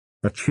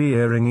a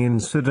cheering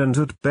incident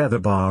at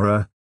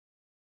Bethabara.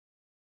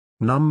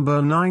 Number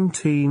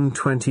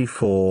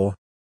 1924.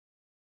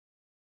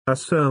 A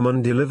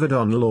sermon delivered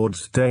on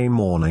Lord's Day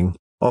morning,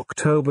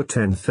 October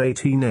 10,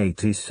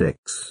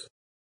 1886.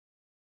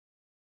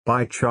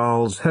 By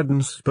Charles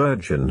Haddon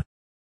Spurgeon.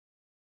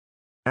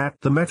 At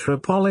the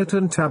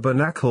Metropolitan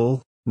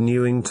Tabernacle,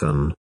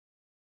 Newington.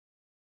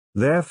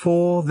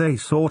 Therefore they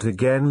sought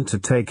again to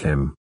take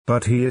him,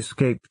 but he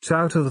escaped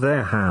out of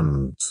their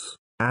hands,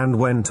 and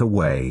went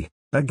away,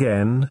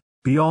 again,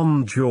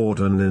 beyond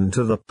Jordan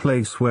into the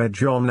place where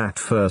John at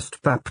first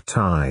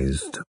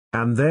baptized,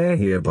 and there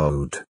he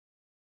abode.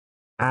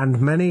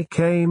 And many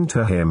came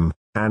to him,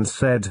 and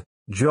said,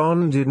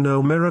 John did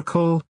no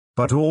miracle,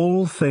 but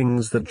all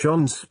things that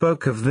John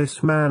spoke of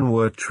this man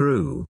were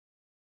true.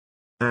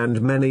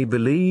 And many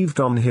believed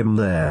on him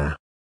there.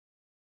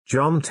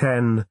 John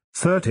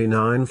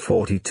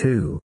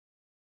 10:39-42.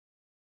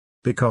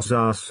 Because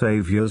our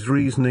Saviour's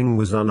reasoning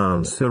was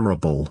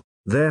unanswerable,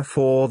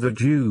 therefore the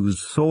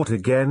Jews sought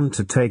again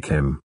to take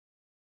him.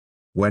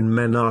 When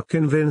men are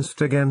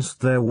convinced against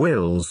their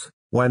wills,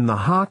 when the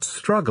heart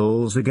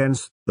struggles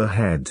against the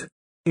head,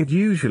 it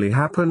usually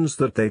happens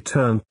that they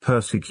turn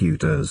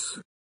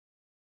persecutors.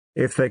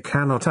 If they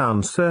cannot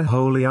answer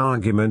holy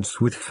arguments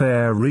with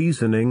fair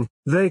reasoning,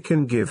 they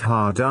can give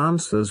hard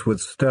answers with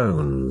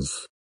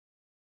stones.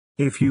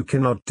 If you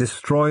cannot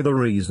destroy the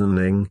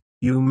reasoning,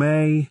 you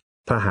may,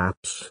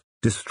 perhaps,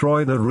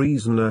 destroy the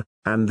reasoner,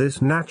 and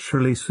this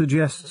naturally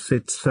suggests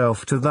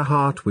itself to the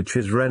heart which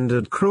is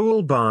rendered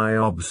cruel by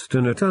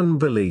obstinate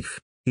unbelief.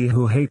 He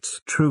who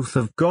hates truth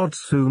of God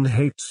soon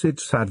hates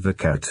its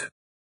advocate.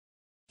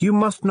 You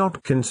must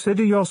not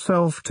consider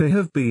yourself to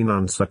have been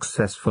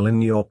unsuccessful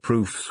in your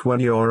proofs when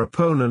your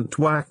opponent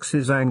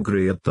waxes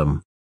angry at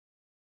them.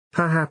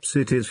 Perhaps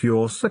it is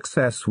your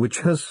success which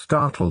has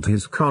startled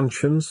his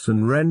conscience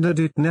and rendered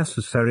it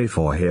necessary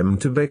for him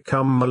to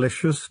become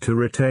malicious to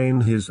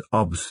retain his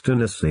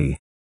obstinacy.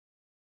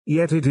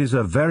 Yet it is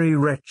a very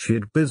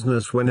wretched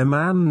business when a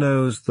man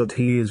knows that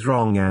he is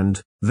wrong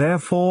and,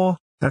 therefore,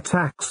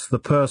 attacks the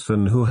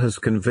person who has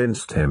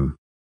convinced him.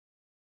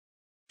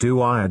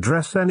 Do I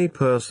address any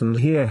person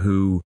here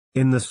who,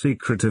 in the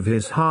secret of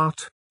his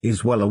heart,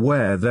 is well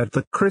aware that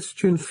the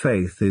Christian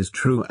faith is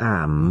true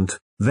and,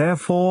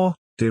 therefore,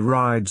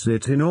 derides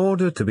it in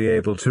order to be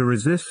able to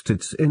resist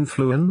its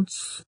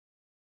influence?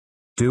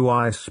 Do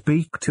I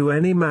speak to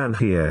any man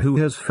here who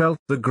has felt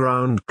the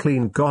ground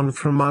clean gone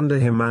from under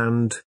him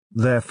and,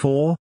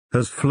 therefore,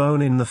 has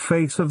flown in the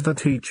face of the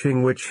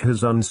teaching which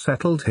has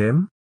unsettled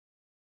him?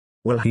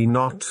 Will he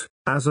not,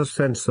 as a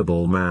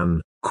sensible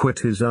man, quit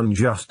his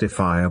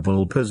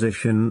unjustifiable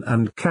position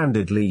and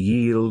candidly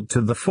yield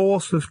to the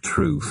force of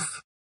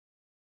truth?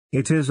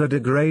 It is a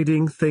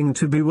degrading thing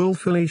to be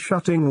willfully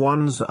shutting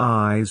one's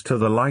eyes to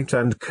the light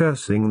and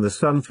cursing the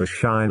sun for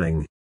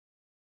shining.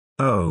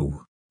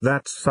 Oh,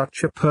 that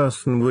such a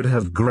person would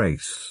have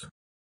grace.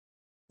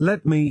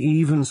 Let me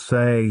even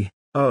say,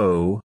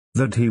 oh,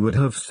 that he would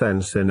have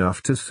sense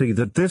enough to see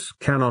that this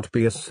cannot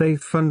be a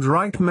safe and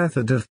right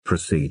method of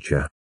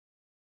procedure.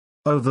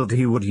 Oh, that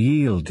he would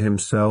yield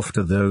himself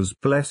to those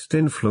blessed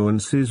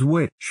influences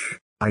which,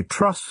 I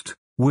trust,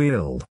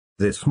 will,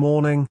 this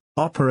morning,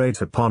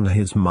 operate upon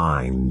his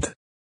mind.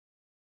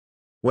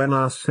 When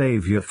our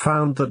Saviour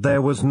found that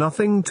there was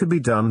nothing to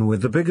be done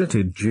with the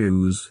bigoted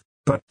Jews,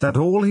 but that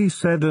all he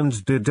said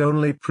and did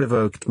only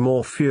provoked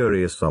more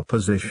furious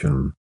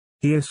opposition,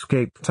 he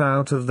escaped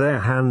out of their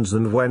hands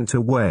and went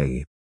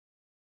away.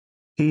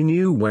 He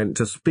knew when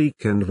to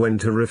speak and when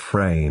to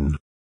refrain.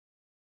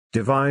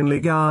 Divinely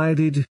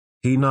guided,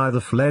 he neither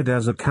fled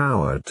as a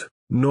coward,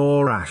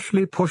 nor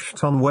rashly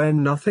pushed on where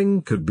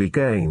nothing could be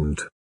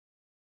gained.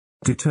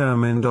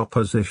 Determined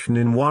opposition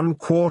in one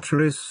quarter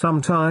is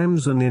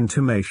sometimes an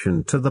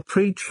intimation to the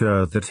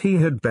preacher that he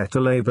had better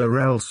labor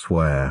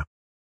elsewhere.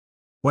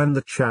 When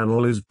the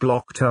channel is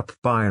blocked up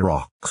by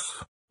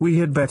rocks, we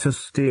had better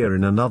steer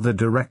in another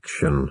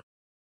direction.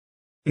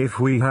 If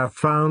we have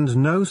found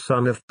no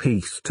Son of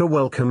Peace to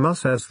welcome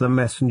us as the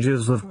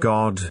messengers of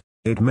God,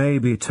 it may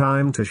be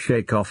time to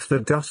shake off the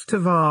dust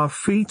of our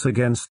feet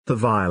against the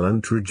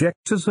violent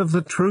rejectors of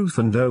the truth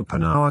and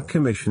open our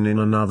commission in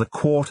another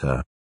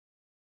quarter.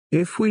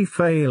 If we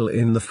fail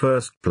in the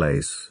first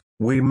place,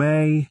 we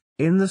may,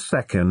 in the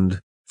second,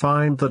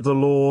 find that the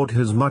Lord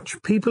has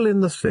much people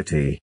in the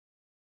city.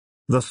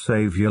 The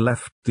Saviour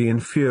left the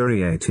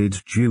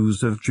infuriated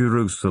Jews of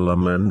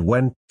Jerusalem and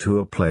went to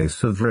a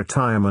place of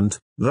retirement,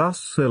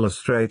 thus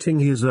illustrating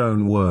his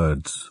own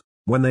words.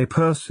 When they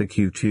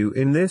persecute you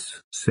in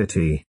this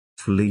city,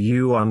 flee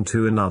you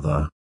unto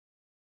another.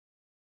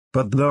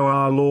 But though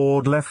our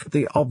Lord left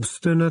the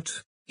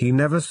obstinate, he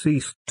never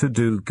ceased to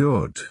do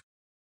good.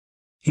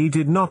 He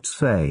did not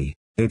say,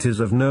 it is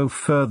of no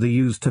further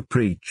use to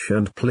preach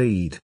and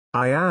plead,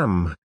 I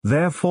am,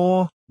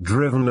 therefore,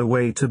 driven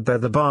away to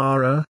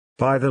Bethabara,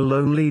 by the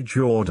lonely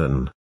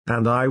Jordan,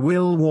 and I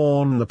will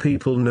warn the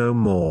people no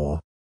more.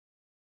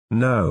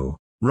 No,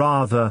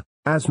 rather,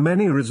 as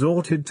many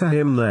resorted to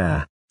him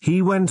there,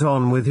 he went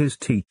on with his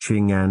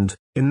teaching and,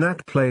 In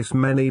that place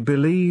many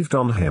believed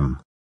on him.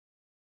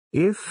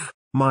 If,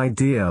 my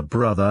dear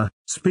brother,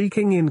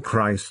 speaking in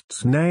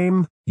Christ's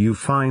name, you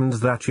find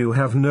that you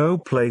have no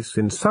place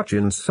in such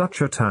and such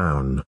a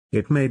town,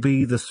 it may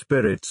be the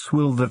Spirit's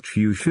will that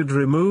you should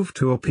remove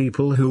to a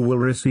people who will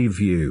receive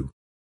you.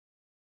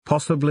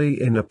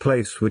 Possibly in a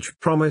place which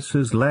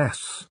promises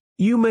less,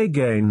 you may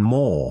gain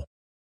more.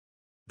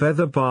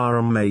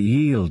 Bethabara may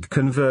yield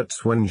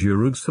converts when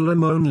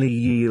Jerusalem only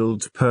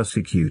yields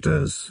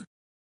persecutors.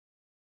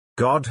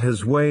 God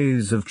has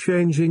ways of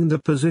changing the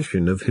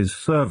position of his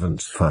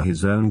servants for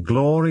his own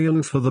glory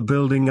and for the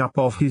building up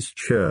of his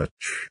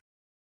church.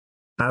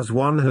 As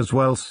one has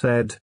well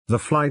said, the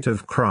flight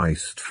of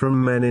Christ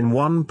from men in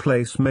one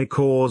place may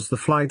cause the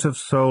flight of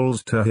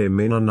souls to him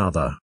in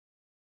another.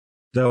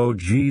 Though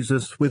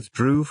Jesus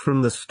withdrew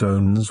from the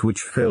stones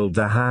which filled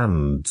the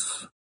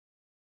hands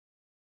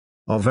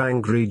of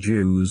angry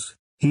Jews,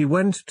 he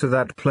went to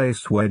that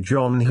place where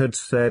John had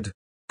said,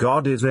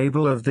 God is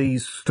able of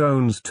these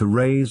stones to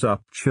raise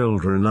up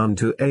children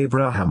unto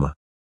Abraham.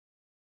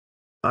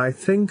 I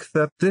think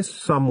that this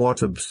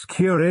somewhat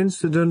obscure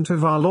incident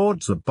of our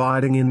Lord's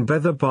abiding in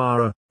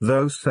Bethabara,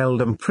 though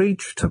seldom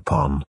preached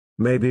upon,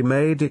 may be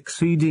made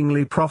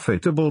exceedingly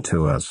profitable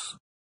to us.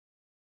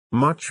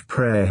 Much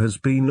prayer has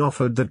been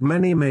offered that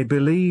many may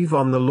believe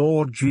on the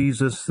Lord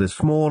Jesus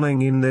this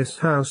morning in this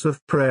house of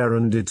prayer,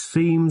 and it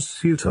seems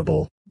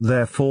suitable,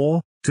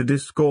 therefore, to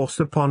discourse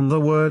upon the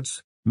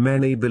words,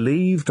 many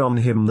believed on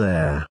him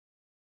there.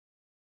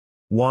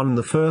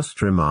 The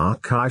first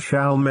remark I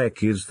shall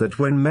make is that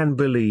when men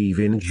believe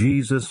in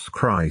Jesus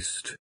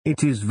Christ,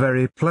 it is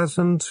very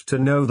pleasant to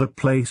know the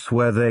place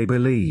where they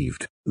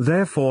believed.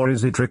 Therefore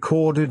is it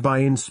recorded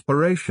by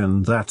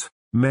inspiration that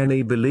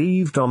many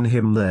believed on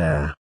him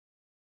there.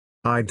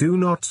 I do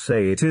not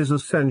say it is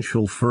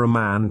essential for a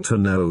man to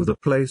know the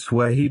place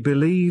where he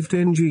believed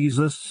in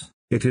Jesus.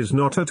 It is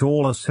not at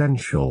all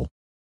essential.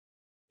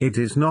 It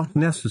is not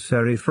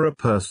necessary for a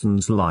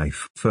person's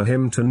life for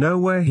him to know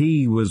where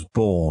he was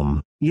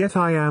born, yet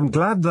I am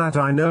glad that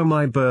I know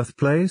my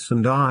birthplace,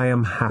 and I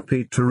am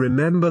happy to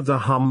remember the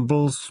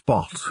humble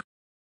spot.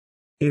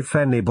 If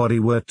anybody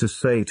were to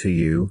say to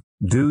you,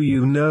 do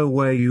you know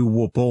where you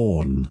were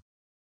born?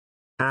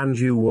 And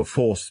you were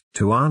forced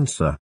to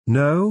answer,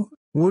 no,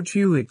 would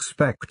you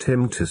expect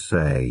him to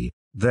say,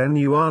 then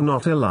you are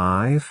not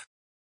alive?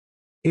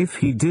 If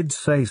he did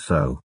say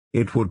so,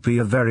 it would be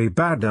a very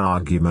bad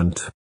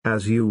argument,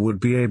 as you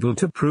would be able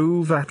to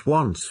prove at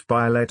once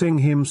by letting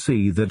him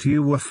see that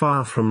you were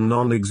far from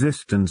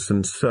non-existence.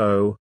 And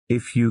so,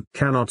 if you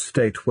cannot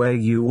state where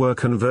you were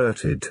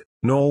converted,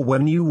 nor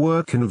when you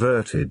were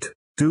converted,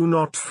 do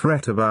not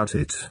fret about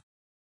it.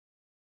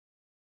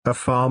 A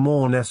far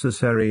more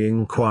necessary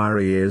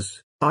inquiry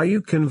is, are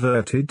you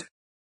converted?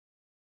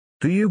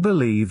 Do you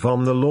believe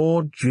on the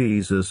Lord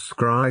Jesus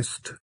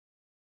Christ?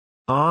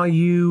 Are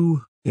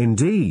you,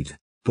 indeed,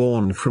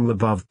 born from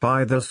above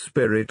by the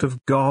Spirit of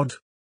God?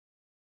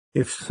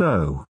 If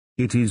so,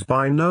 it is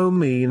by no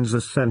means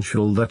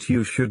essential that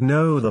you should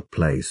know the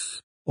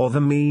place, or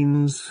the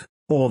means,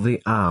 or the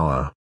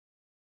hour.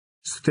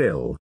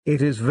 Still,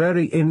 it is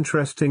very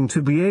interesting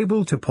to be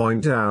able to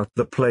point out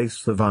the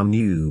place of our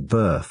new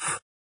birth.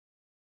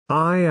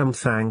 I am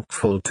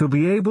thankful to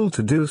be able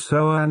to do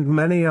so, and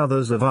many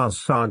others of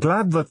us are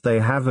glad that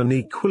they have an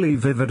equally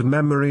vivid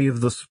memory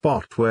of the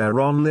spot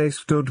whereon they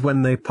stood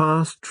when they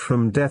passed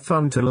from death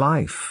unto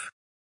life.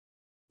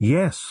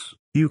 Yes,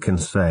 you can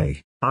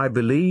say, I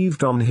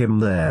believed on him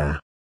there.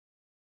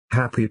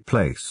 Happy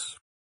place.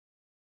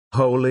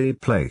 Holy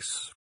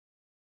place.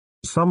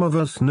 Some of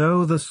us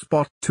know the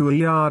spot to a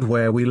yard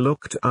where we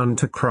looked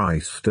unto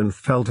Christ and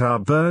felt our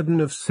burden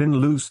of sin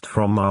loosed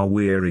from our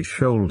weary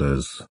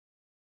shoulders.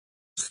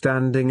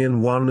 Standing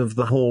in one of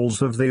the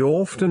halls of the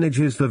orphanage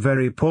is the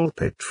very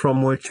pulpit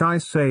from which I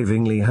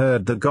savingly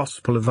heard the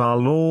gospel of our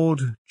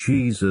Lord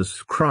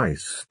Jesus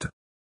Christ.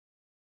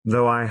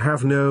 Though I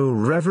have no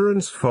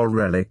reverence for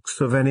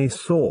relics of any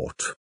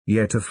sort,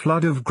 yet a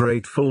flood of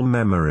grateful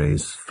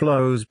memories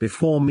flows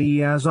before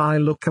me as I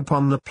look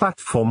upon the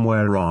platform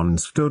whereon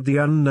stood the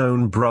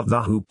unknown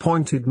brother who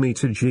pointed me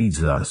to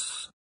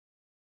Jesus.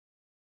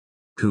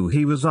 Who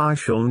he was I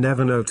shall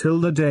never know till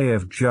the day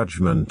of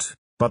judgment,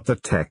 but the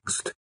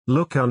text,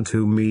 "Look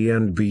unto me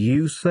and be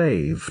you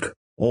saved,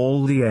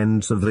 all the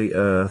ends of the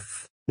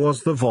earth,"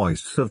 was the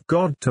voice of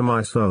God to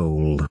my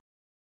soul.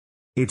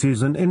 It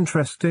is an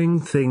interesting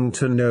thing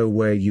to know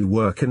where you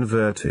were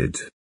converted.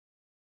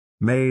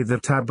 May the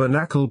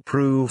Tabernacle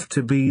prove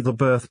to be the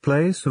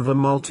birthplace of a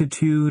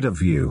multitude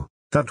of you,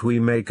 that we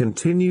may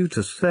continue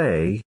to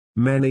say,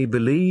 many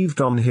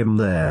believed on him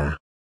there.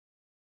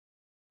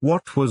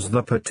 What was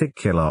the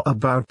particular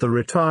about the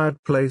retired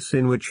place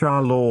in which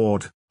our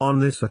Lord, on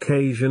this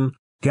occasion,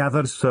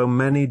 gathered so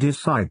many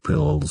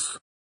disciples?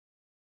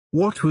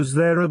 What was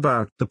there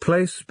about the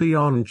place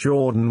beyond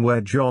Jordan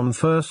where John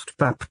first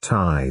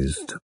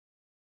baptized?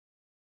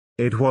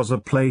 It was a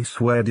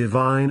place where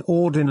divine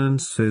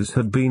ordinances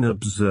had been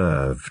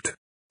observed,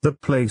 the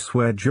place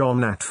where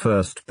John at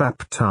first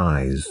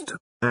baptized,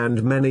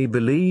 and many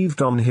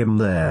believed on him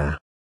there.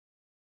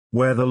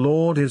 Where the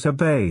Lord is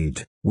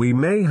obeyed, we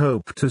may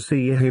hope to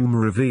see him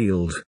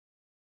revealed.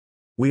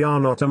 We are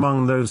not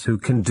among those who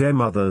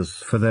condemn others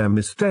for their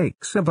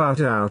mistakes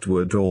about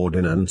outward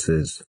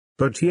ordinances,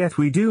 but yet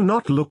we do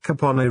not look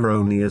upon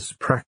erroneous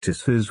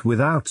practices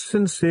without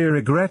sincere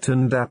regret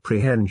and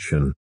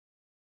apprehension.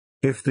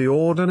 If the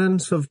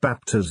ordinance of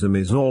baptism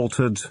is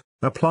altered,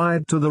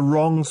 applied to the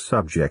wrong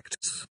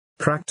subjects,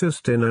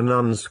 practiced in an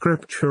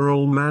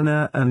unscriptural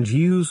manner and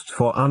used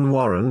for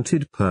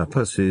unwarranted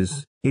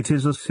purposes, it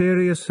is a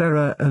serious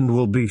error and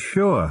will be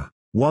sure,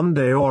 one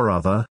day or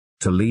other,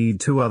 to lead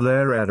to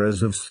other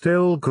errors of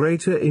still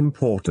greater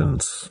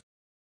importance.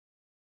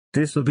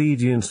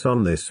 Disobedience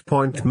on this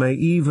point may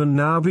even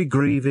now be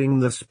grieving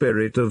the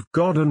Spirit of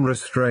God and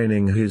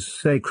restraining his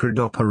sacred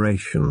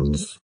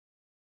operations.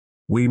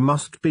 We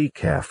must be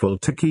careful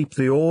to keep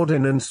the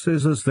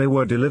ordinances as they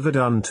were delivered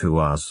unto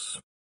us.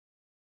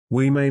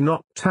 We may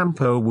not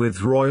tamper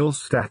with royal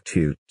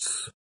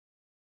statutes.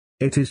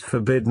 It is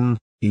forbidden,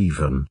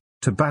 even,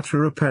 to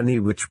batter a penny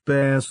which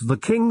bears the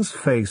king's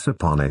face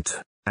upon it,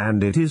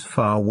 and it is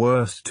far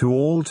worse to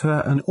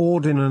alter an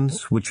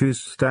ordinance which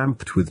is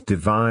stamped with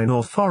divine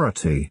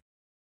authority.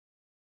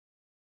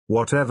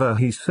 Whatever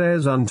he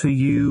says unto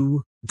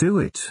you, do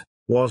it,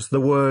 was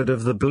the word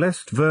of the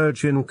Blessed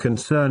Virgin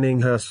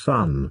concerning her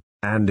Son,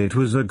 and it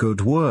was a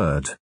good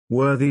word,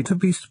 worthy to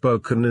be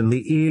spoken in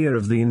the ear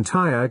of the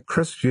entire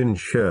Christian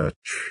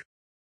Church.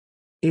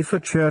 If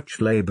a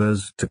church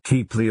labors to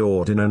keep the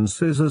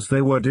ordinances as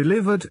they were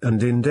delivered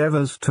and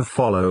endeavors to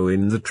follow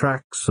in the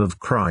tracks of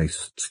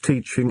Christ's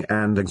teaching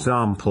and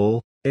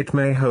example, it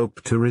may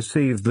hope to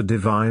receive the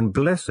divine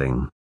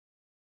blessing.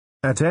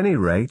 At any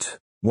rate,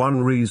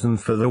 one reason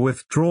for the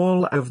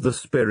withdrawal of the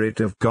Spirit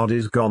of God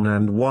is gone,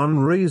 and one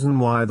reason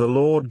why the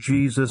Lord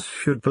Jesus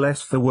should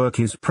bless the work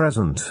is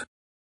present.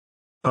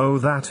 Oh,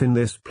 that in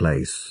this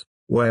place,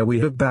 where we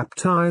have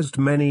baptized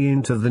many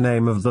into the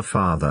name of the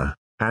Father,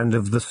 and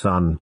of the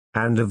Son,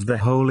 and of the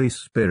Holy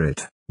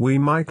Spirit, we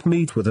might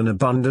meet with an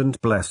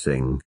abundant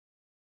blessing.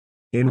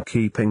 In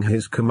keeping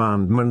his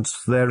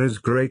commandments there is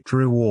great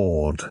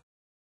reward.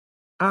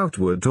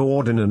 Outward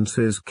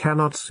ordinances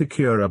cannot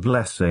secure a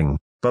blessing,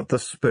 but the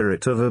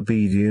spirit of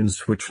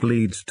obedience which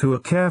leads to a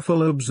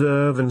careful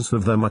observance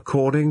of them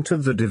according to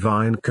the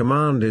divine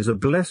command is a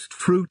blessed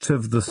fruit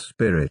of the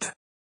Spirit.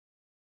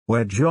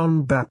 Where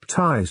John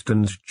baptized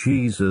and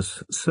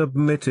Jesus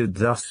submitted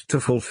thus to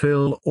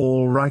fulfill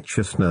all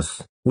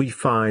righteousness, we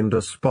find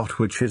a spot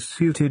which is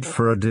suited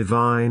for a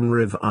divine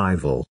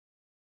revival.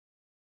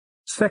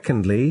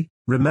 Secondly,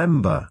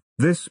 remember,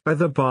 this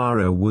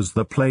Bethabara was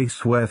the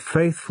place where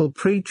faithful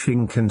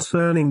preaching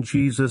concerning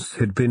Jesus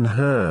had been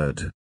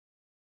heard.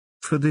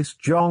 For this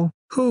John,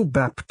 who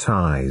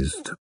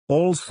baptized,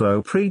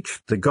 also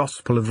preached the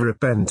gospel of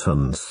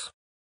repentance.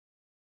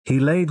 He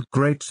laid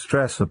great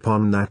stress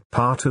upon that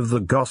part of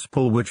the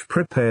gospel which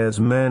prepares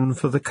men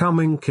for the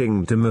coming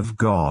kingdom of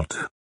God.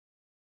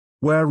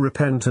 Where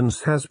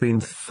repentance has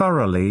been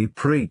thoroughly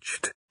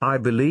preached, I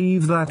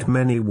believe that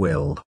many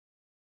will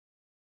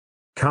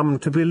come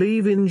to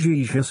believe in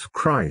Jesus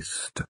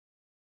Christ.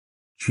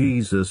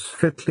 Jesus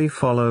fitly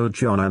followed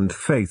John, and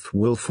faith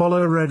will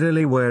follow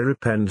readily where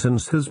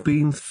repentance has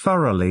been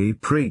thoroughly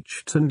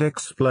preached and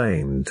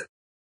explained.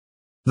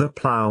 The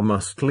plough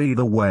must lead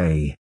the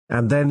way,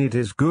 and then it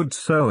is good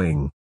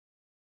sowing.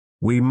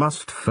 We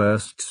must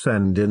first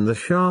send in the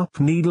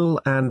sharp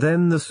needle, and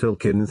then the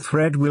silken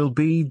thread will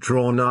be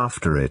drawn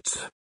after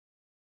it.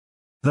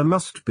 There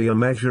must be a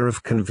measure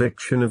of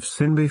conviction of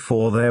sin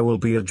before there will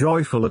be a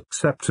joyful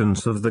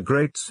acceptance of the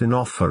great sin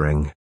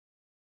offering.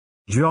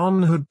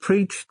 John had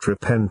preached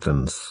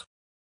repentance.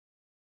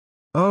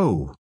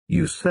 Oh,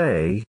 you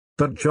say,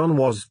 but John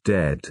was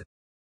dead.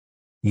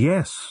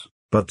 Yes,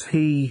 but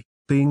he,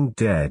 being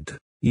dead,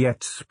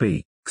 yet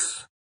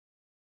speaks.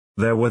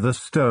 There were the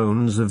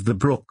stones of the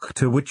brook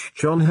to which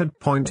John had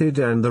pointed,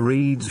 and the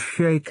reeds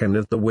shaken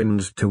at the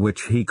wind to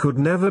which he could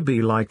never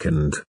be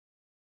likened.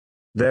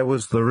 There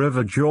was the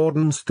river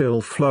Jordan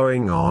still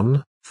flowing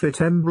on, fit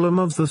emblem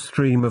of the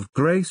stream of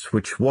grace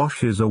which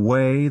washes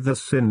away the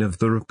sin of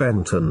the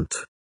repentant.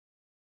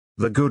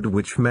 The good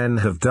which men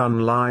have done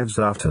lives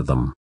after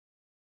them.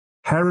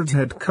 Herod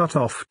had cut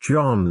off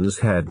John's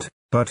head,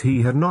 but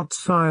he had not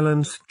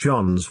silenced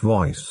John's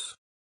voice.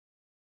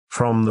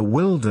 From the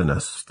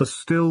wilderness there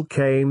still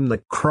came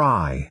the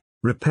cry,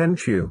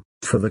 "Repent you,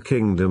 for the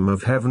kingdom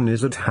of heaven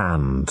is at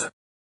hand."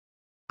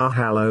 A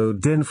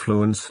hallowed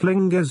influence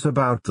lingers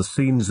about the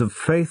scenes of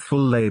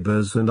faithful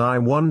labors, and I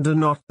wonder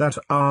not that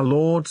our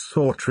Lord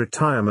sought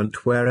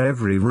retirement where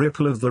every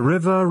ripple of the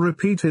river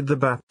repeated the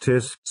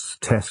Baptist's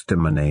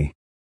testimony.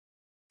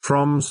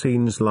 From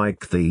scenes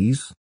like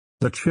these,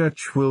 the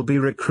church will be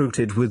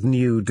recruited with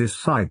new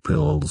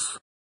disciples.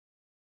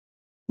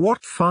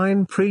 What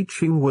fine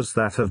preaching was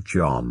that of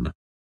John!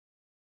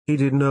 He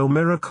did no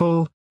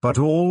miracle, but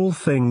all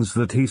things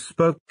that he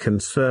spoke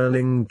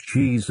concerning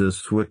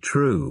Jesus were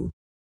true.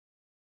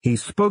 He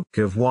spoke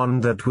of one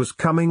that was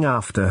coming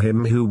after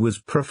him who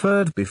was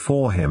preferred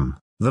before him,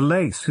 the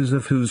laces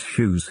of whose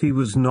shoes he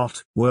was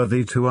not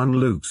worthy to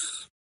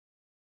unloose.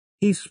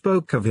 He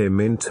spoke of him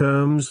in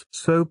terms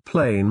so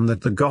plain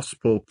that the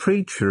gospel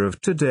preacher of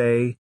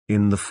today,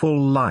 in the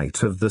full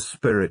light of the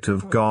Spirit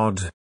of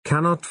God,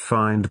 cannot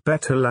find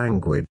better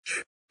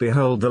language.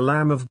 Behold the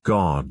Lamb of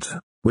God,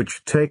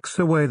 which takes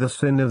away the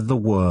sin of the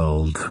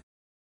world.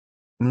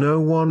 No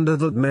wonder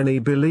that many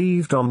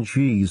believed on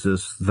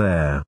Jesus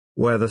there,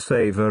 where the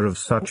savor of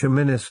such a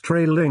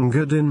ministry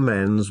lingered in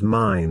men's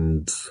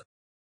minds.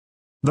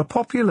 The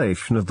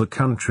population of the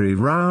country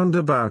round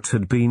about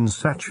had been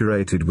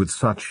saturated with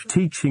such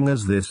teaching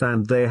as this,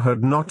 and they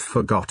had not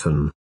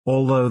forgotten,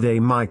 although they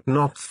might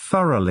not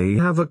thoroughly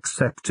have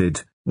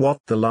accepted, what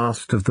the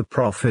last of the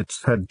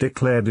prophets had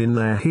declared in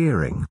their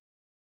hearing.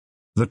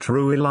 The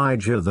true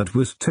Elijah that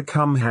was to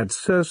come had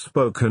so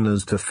spoken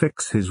as to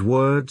fix his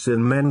words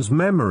in men's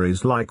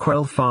memories like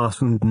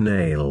well-fastened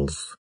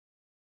nails.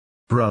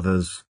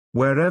 Brothers,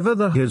 wherever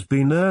there has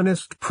been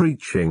earnest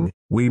preaching,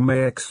 we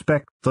may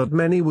expect that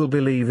many will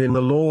believe in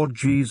the Lord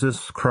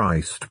Jesus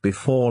Christ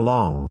before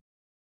long.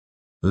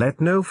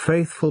 Let no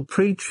faithful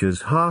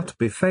preacher's heart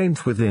be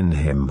faint within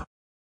him.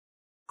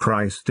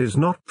 Christ is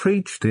not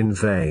preached in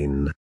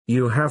vain.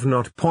 You have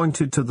not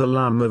pointed to the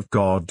Lamb of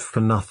God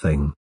for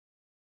nothing.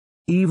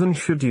 Even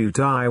should you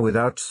die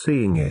without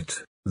seeing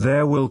it,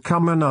 there will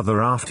come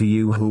another after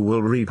you who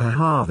will reap a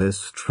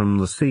harvest from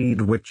the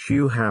seed which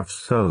you have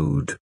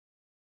sowed.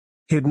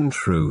 Hidden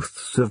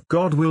truths of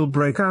God will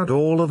break out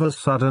all of a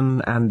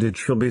sudden, and it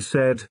shall be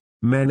said,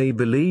 many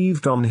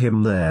believed on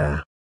him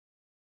there.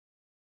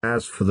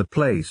 As for the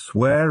place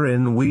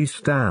wherein we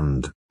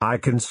stand, I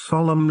can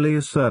solemnly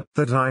assert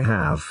that I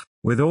have,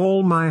 with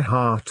all my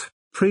heart,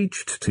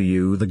 preached to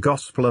you the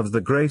gospel of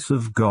the grace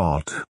of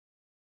God.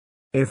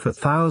 If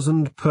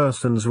 1,000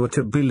 persons were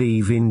to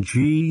believe in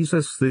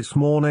Jesus this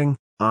morning,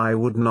 I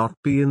would not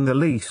be in the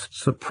least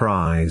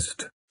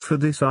surprised, for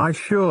this I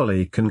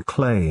surely can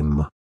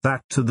claim,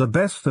 that to the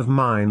best of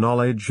my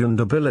knowledge and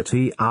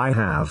ability I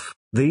have,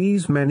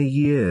 these many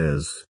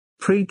years,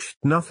 preached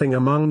nothing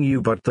among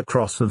you but the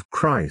cross of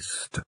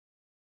Christ.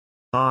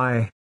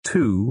 I,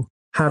 too,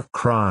 have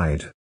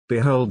cried,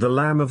 Behold the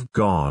Lamb of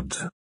God,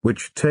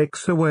 which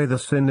takes away the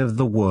sin of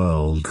the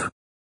world.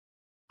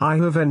 I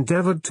have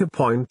endeavored to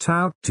point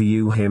out to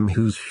you him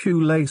whose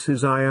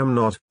shoelaces I am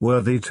not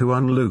worthy to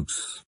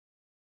unloose.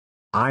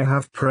 I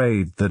have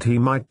prayed that he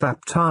might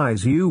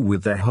baptize you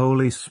with the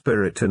Holy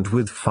Spirit and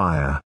with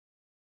fire.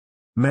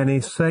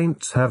 Many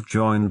saints have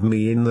joined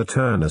me in that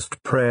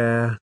earnest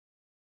prayer.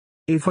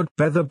 If at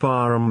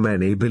Bethabara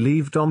many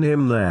believed on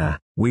him there,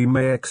 we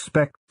may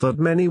expect that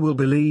many will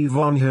believe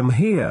on him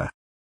here.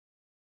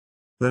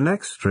 The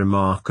next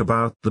remark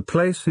about the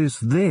place is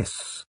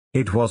this: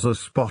 it was a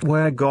spot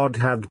where God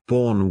had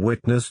borne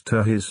witness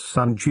to his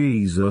Son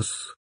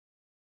Jesus.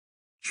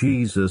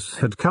 Jesus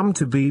had come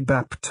to be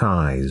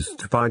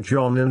baptized by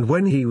John, and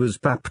when he was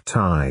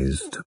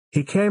baptized,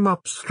 he came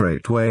up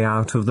straightway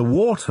out of the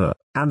water,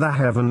 and the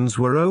heavens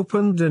were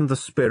opened and the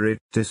Spirit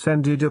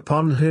descended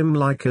upon him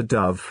like a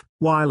dove,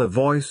 while a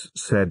voice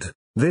said,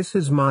 This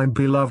is my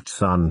beloved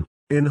Son,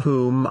 in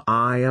whom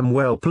I am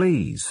well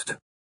pleased.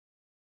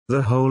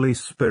 The Holy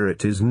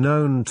Spirit is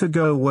known to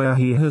go where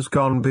he has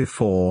gone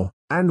before,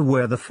 and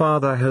where the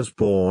Father has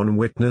borne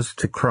witness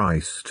to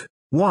Christ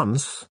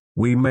once,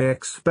 we may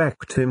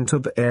expect him to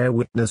bear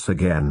witness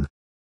again.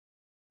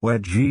 Where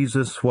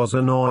Jesus was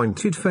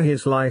anointed for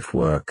his life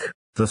work,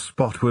 the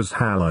spot was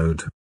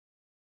hallowed.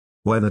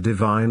 Where the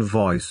divine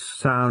voice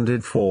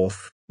sounded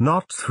forth,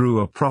 not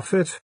through a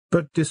prophet,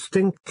 but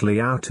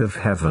distinctly out of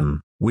heaven,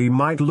 we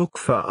might look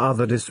for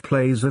other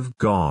displays of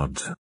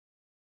God.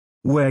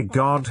 Where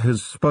God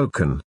has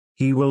spoken,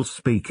 he will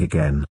speak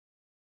again.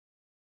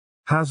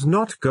 Has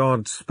not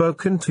God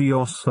spoken to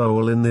your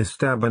soul in this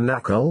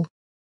tabernacle?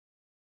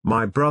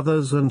 My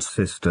brothers and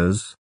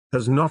sisters,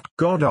 has not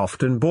God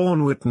often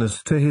borne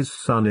witness to his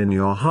Son in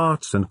your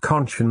hearts and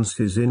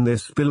consciences in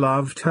this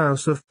beloved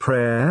house of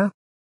prayer?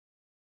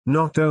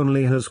 Not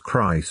only has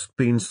Christ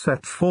been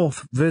set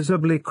forth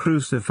visibly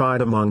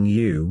crucified among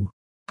you,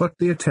 but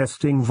the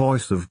attesting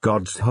voice of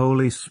God's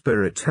Holy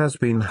Spirit has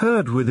been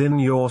heard within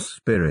your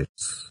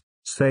spirits,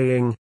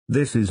 saying,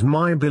 This is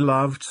my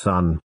beloved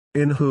Son,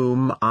 in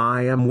whom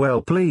I am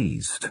well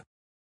pleased.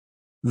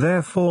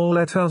 Therefore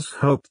let us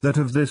hope that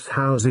of this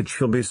house it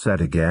shall be said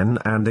again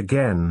and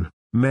again,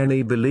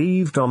 many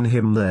believed on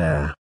him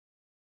there.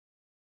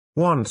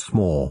 Once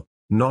more,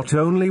 not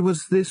only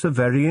was this a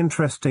very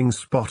interesting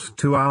spot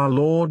to our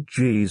Lord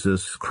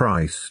Jesus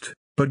Christ,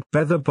 but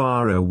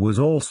Bethabara was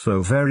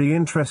also very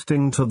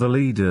interesting to the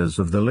leaders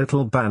of the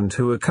little band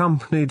who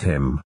accompanied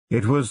him.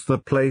 It was the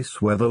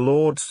place where the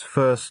Lord's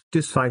first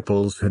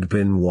disciples had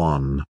been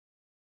won.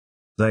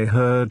 They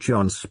heard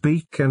John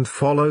speak and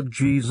followed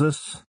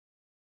Jesus.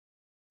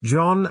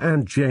 John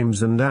and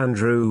James and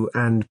Andrew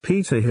and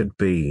Peter had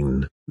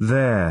been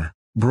there,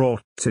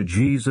 brought to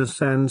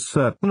Jesus, and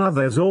certain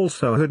others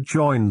also had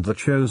joined the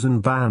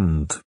chosen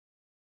band.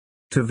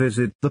 to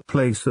visit the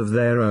place of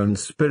their own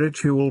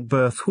spiritual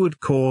birth would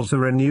cause a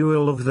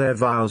renewal of their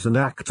vows and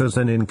act as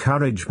an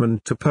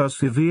encouragement to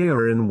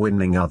persevere in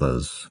winning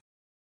others.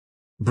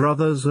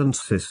 Brothers and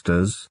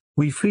sisters,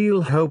 we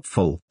feel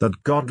hopeful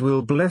that God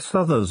will bless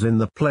others in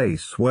the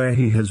place where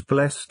He has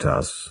blessed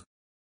us.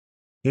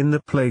 In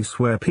the place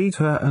where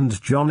Peter and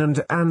John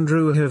and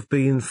Andrew have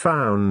been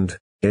found,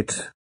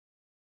 it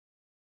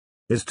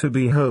is to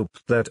be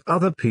hoped that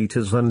other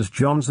Peters and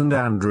Johns and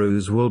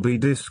Andrews will be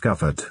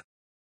discovered.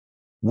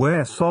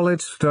 Where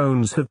solid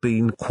stones have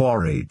been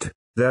quarried,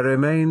 there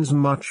remains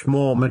much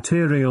more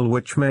material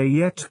which may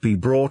yet be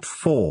brought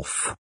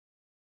forth.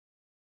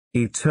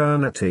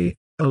 Eternity,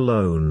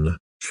 alone,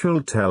 shall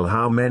tell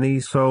how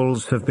many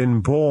souls have been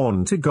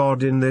born to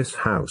God in this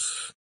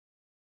house.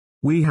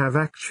 We have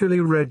actually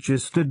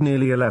registered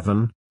nearly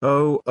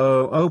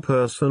 11,000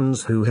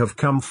 persons who have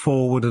come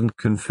forward and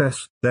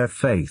confessed their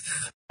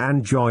faith,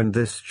 and joined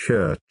this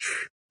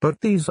church,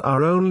 but these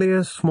are only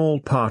a small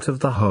part of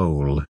the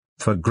whole,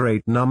 for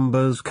great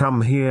numbers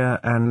come here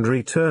and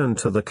return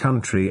to the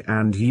country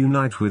and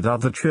unite with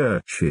other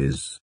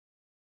churches.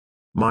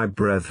 My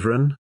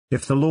brethren,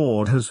 if the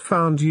Lord has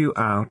found you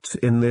out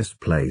in this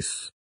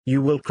place,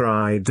 you will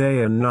cry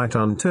day and night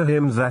unto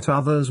Him that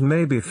others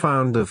may be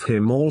found of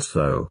Him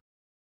also.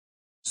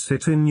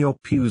 Sit in your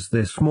pews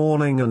this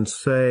morning and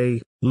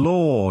say,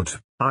 Lord,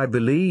 I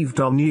believed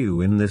on you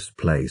in this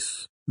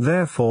place,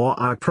 therefore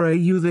I pray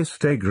you this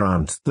day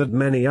grant that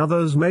many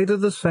others may do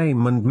the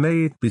same, and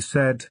may it be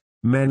said,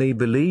 many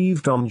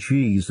believed on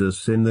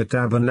Jesus in the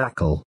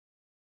Tabernacle.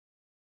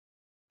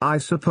 I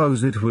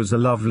suppose it was a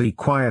lovely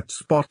quiet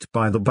spot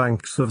by the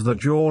banks of the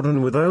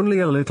Jordan, with only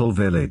a little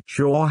village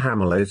or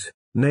hamlet,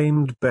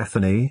 named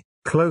Bethany,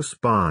 close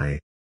by.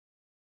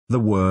 The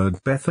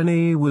word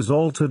Bethany was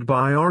altered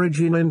by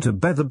origin into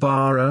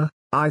Bethabara,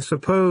 I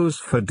suppose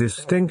for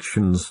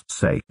distinction's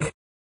sake.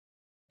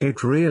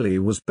 It really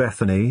was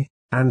Bethany,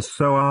 and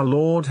so our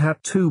Lord had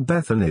two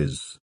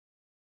Bethanies.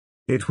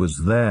 It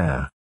was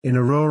there, in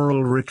a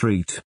rural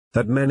retreat,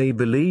 that many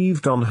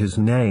believed on His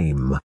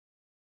name.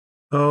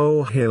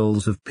 O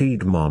hills of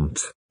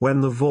Piedmont,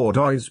 when the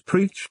Vaudois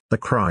preached the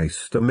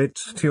Christ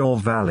amidst your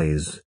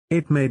valleys,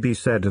 it may be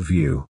said of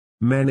you,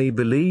 many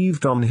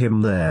believed on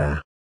Him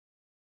there.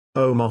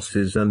 O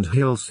mosses and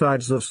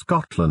hillsides of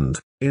Scotland,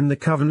 in the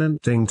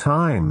covenanting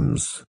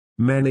times,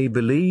 many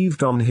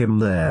believed on Him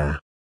there.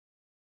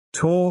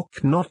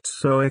 Talk not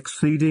so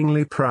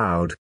exceedingly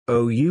proud,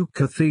 O you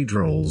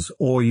cathedrals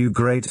or you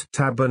great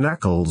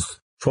tabernacles,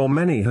 for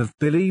many have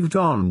believed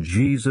on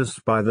Jesus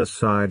by the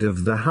side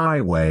of the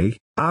highway,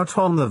 out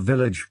on the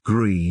village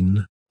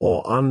green,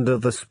 or under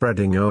the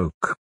spreading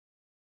oak.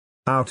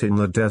 Out in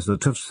the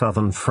desert of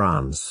southern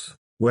France,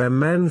 where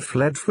men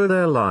fled for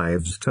their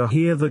lives to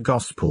hear the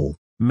gospel,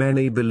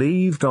 many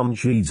believed on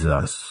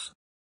Jesus.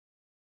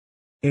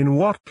 In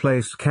what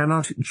place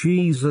cannot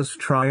Jesus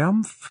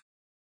triumph?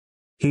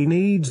 He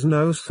needs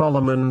no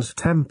Solomon's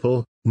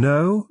temple,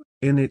 no,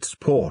 in its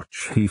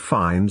porch He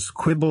finds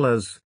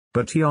quibblers,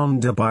 but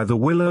yonder by the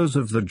willows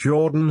of the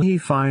Jordan He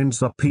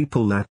finds a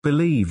people that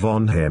believe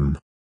on Him.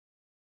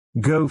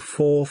 Go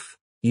forth,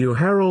 you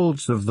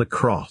heralds of the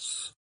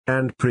cross,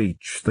 and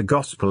preach the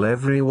gospel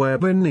everywhere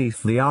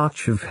beneath the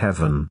arch of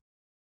heaven.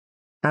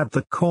 At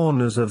the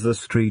corners of the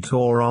street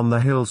or on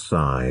the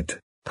hillside,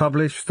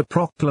 publish the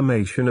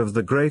proclamation of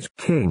the great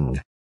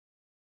King.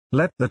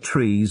 Let the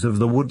trees of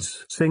the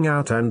woods sing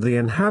out and the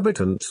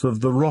inhabitants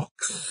of the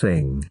rocks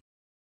sing.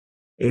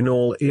 In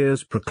all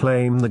ears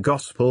proclaim the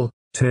gospel,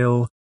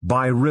 till,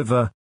 by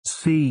river,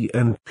 sea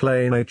and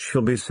plain it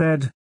shall be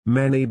said,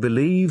 many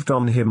believed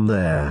on Him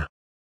there.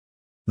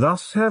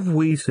 Thus have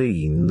we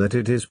seen that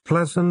it is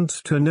pleasant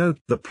to note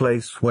the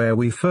place where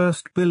we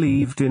first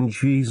believed in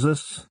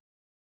Jesus.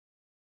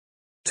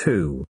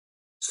 2.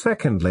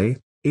 Secondly,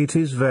 it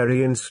is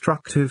very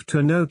instructive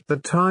to note the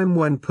time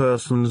when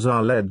persons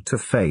are led to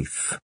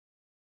faith.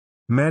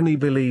 Many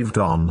believed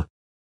on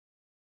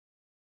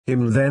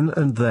Him then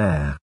and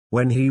there,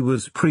 when He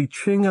was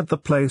preaching at the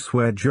place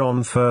where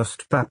John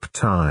first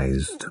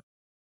baptized.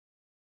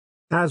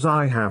 As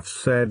I have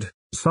said,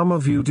 some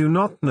of you do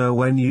not know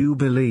when you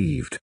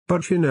believed,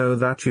 but you know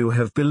that you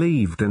have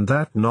believed, and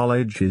that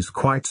knowledge is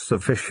quite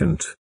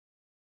sufficient.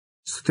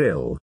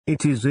 Still,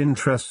 it is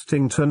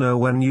interesting to know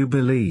when you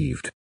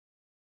believed.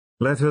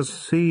 Let us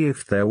see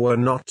if there were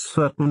not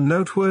certain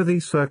noteworthy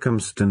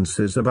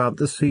circumstances about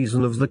the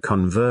season of the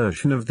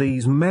conversion of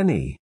these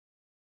many.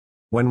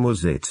 When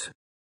was it?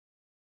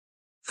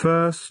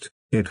 First,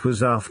 it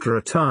was after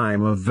a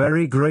time of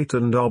very great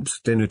and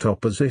obstinate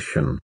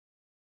opposition.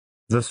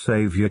 The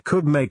Saviour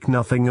could make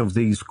nothing of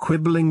these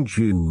quibbling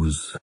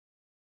Jews.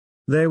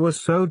 They were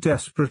so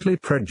desperately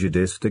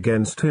prejudiced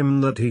against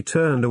Him that He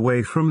turned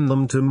away from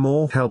them to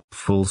more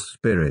helpful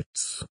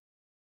spirits.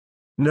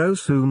 No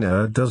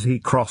sooner does He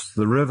cross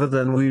the river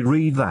than we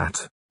read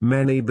that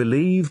many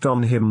believed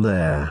on Him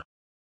there.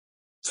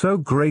 So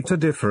great a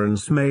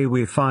difference may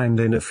we find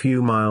in a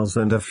few miles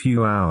and a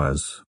few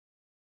hours.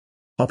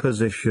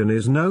 Opposition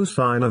is no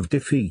sign of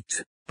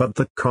defeat, but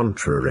the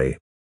contrary.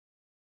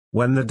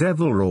 When the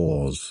devil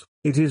roars,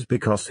 it is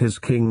because his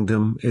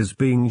kingdom is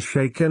being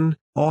shaken,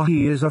 or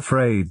he is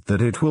afraid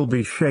that it will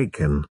be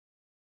shaken.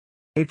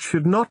 It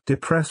should not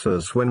depress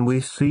us when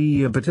we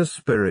see a bitter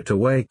spirit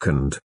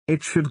awakened.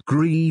 It should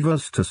grieve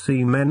us to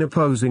see men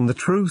opposing the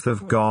truth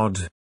of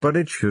God, but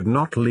it should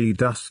not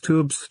lead us to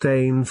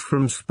abstain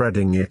from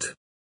spreading it.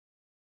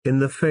 In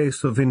the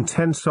face of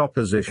intense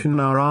opposition,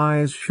 our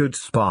eyes should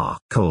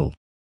sparkle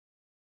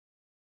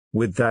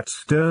with that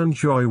stern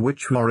joy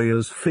which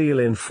warriors feel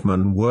in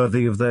foemen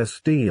worthy of their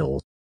steel.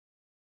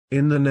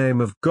 In the name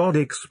of God,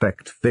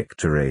 expect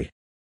victory.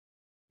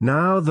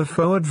 Now the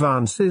foe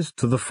advances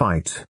to the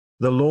fight.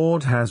 The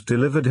Lord has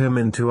delivered him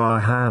into our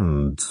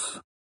hands.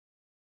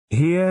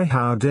 Hear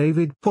how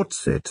David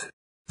puts it.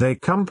 They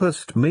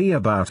compassed me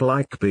about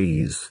like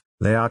bees,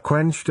 they are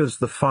quenched as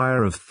the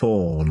fire of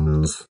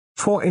thorns,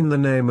 for in the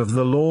name of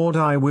the Lord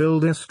I will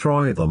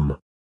destroy them.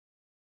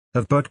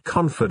 Have but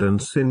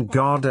confidence in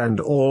God and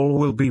all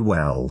will be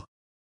well.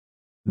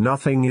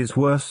 Nothing is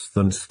worse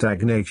than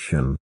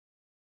stagnation.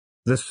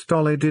 The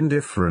stolid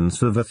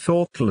indifference of a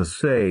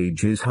thoughtless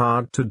age is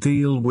hard to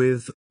deal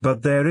with,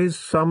 but there is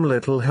some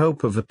little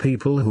hope of a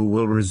people who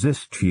will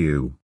resist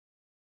you.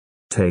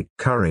 Take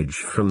courage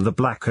from the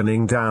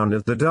blackening down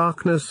of the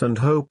darkness and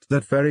hope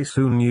that very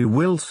soon you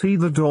will see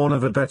the dawn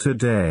of a better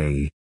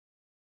day.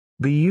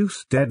 Be you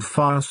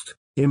steadfast,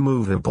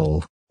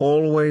 immovable,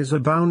 always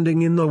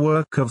abounding in the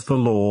work of the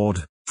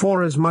Lord,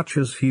 forasmuch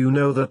as you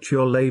know that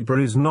your labor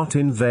is not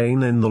in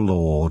vain in the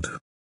Lord.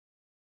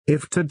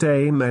 If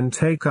today men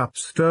take up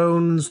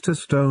stones to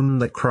stone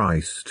the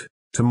Christ,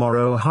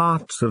 tomorrow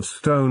hearts of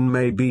stone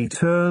may be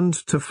turned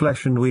to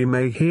flesh, and we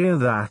may hear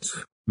that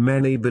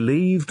many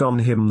believed on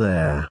him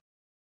there.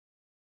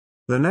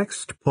 The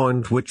next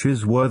point which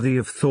is worthy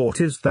of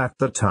thought is that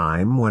the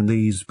time when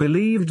these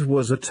believed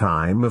was a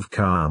time of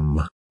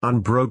calm,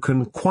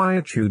 unbroken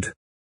quietude.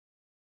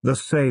 The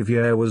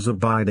Saviour was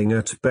abiding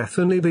at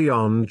Bethany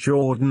beyond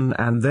Jordan,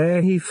 and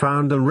there he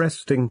found a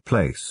resting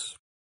place.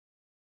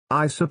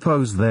 I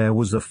suppose there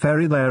was a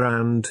ferry there,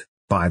 and,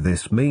 by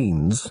this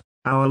means,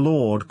 our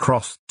Lord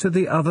crossed to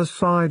the other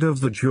side of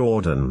the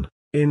Jordan,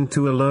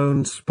 into a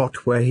lone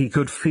spot where he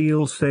could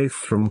feel safe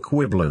from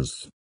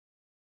quibblers.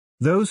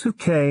 Those who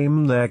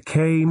came there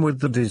came with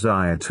the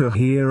desire to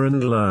hear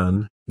and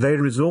learn. They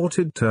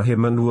resorted to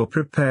him and were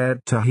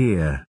prepared to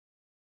hear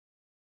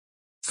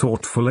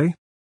thoughtfully.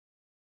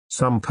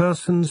 Some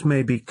persons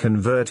may be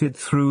converted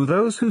through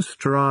those who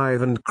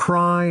strive and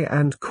cry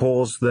and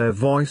cause their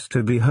voice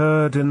to be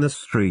heard in the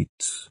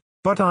streets,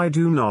 but I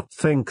do not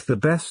think the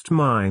best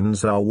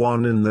minds are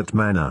won in that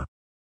manner.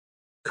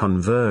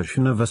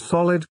 Conversion of a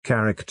solid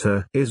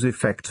character is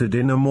effected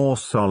in a more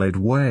solid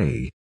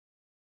way.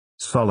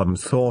 Solemn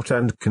thought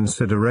and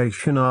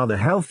consideration are the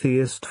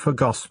healthiest for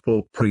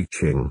gospel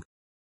preaching.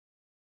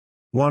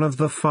 One of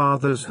the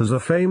fathers has a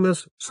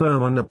famous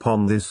sermon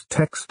upon this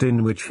text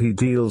in which he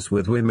deals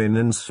with women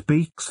and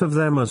speaks of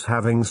them as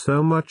having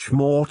so much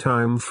more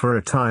time for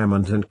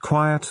retirement and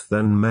quiet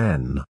than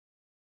men.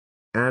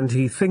 And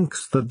he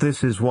thinks that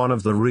this is one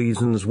of the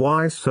reasons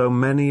why so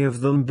many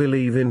of them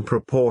believe in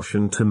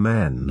proportion to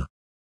men.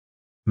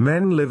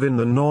 Men live in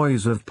the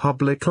noise of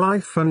public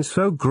life and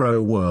so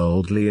grow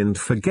worldly and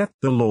forget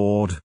the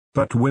Lord,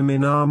 but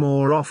women are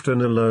more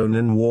often alone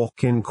and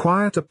walk in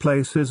quieter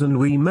places, and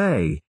we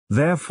may,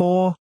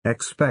 therefore,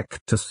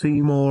 expect to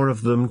see more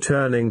of them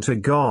turning to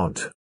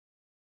God.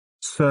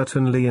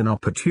 Certainly an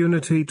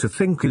opportunity to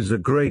think is a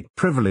great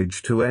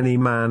privilege to any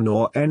man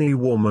or any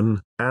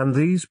woman, and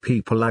these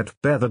people at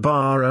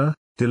Bethabara,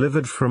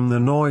 delivered from the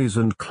noise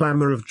and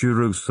clamor of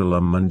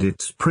Jerusalem and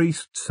its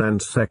priests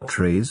and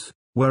sectaries,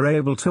 were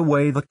able to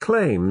weigh the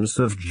claims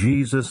of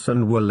Jesus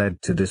and were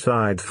led to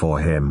decide for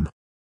him.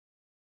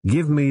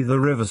 Give me the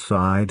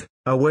riverside,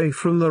 away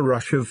from the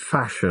rush of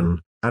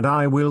fashion, and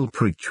I will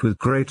preach with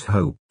great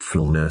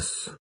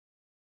hopefulness.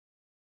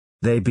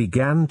 They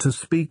began to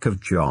speak of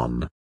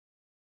John.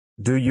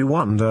 Do you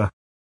wonder?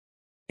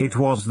 It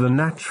was the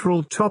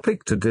natural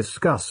topic to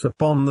discuss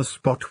upon the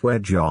spot where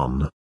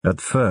John, at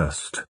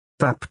first,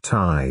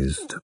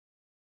 baptized.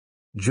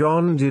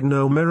 John did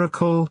no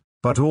miracle,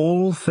 but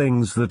all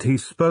things that he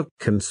spoke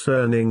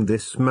concerning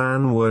this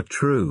man were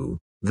true,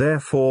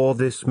 therefore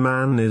this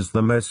man is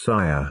the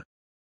Messiah.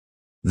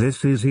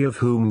 This is he of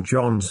whom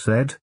John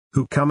said,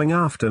 Who coming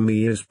after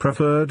me is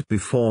preferred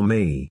before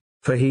me,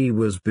 for he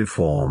was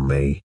before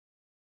me.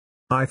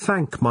 I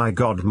thank my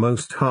God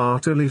most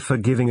heartily for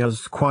giving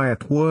us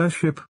quiet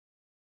worship.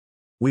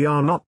 We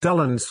are not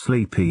dull and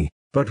sleepy,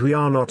 but we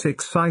are not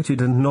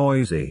excited and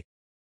noisy.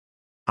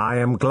 I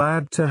am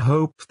glad to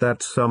hope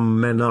that some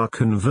men are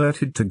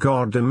converted to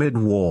God amid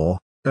war,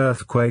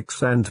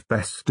 earthquakes and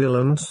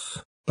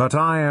pestilence, but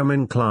I am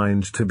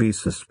inclined to be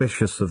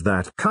suspicious of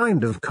that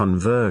kind of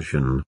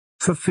conversion,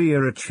 for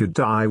fear it should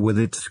die with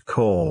its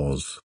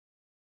cause.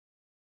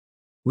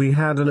 We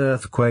had an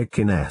earthquake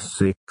in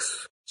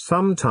Essex,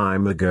 some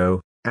time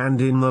ago,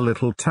 and in the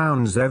little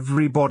towns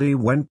everybody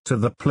went to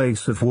the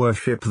place of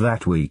worship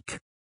that week.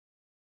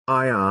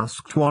 I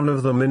asked one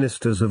of the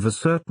ministers of a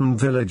certain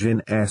village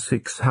in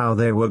Essex how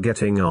they were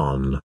getting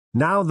on,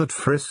 now that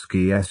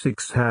frisky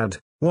Essex had,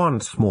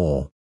 once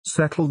more,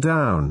 settled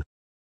down.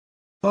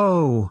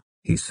 "Oh,"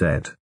 he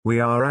said, "we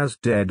are as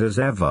dead as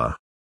ever.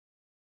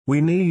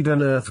 We need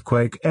an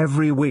earthquake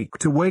every week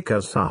to wake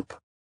us up."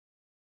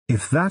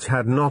 If that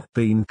had not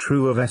been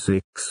true of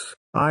Essex,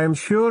 I am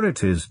sure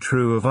it is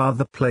true of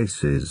other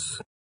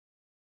places.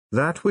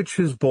 That which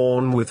is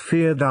born with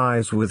fear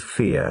dies with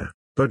fear,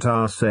 but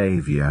our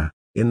Saviour,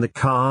 in the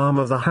calm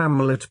of the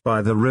hamlet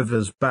by the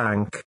river's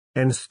bank,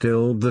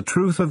 instilled the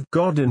truth of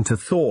God into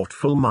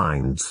thoughtful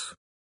minds.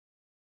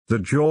 The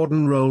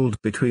Jordan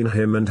rolled between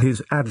him and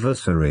his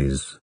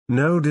adversaries,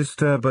 no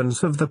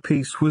disturbance of the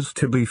peace was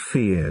to be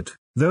feared,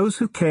 those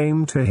who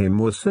came to him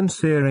were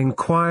sincere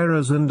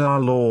inquirers, and our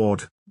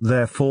Lord,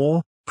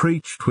 therefore,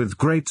 preached with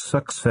great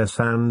success,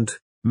 and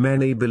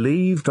many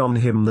believed on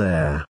him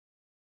there.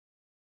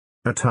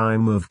 A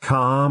time of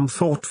calm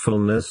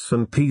thoughtfulness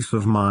and peace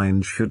of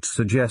mind should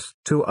suggest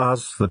to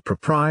us the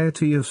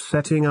propriety of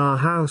setting our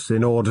house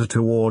in order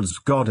towards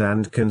God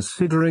and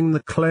considering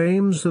the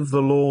claims of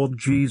the Lord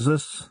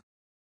Jesus.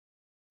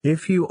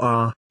 If you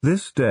are,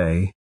 this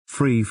day,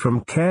 free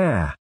from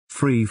care,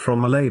 free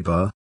from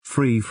labor,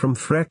 free from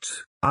fret,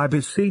 I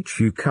beseech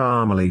you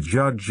calmly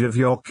judge of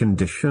your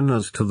condition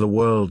as to the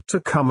world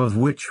to come of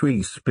which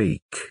we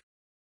speak.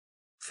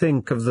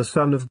 Think of the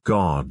Son of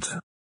God.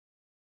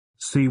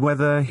 See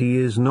whether he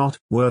is not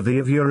worthy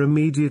of your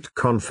immediate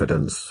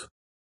confidence.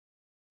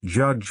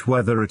 Judge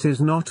whether it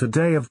is not a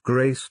day of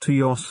grace to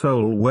your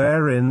soul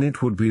wherein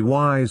it would be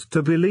wise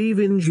to believe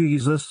in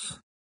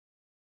Jesus.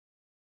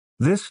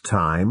 This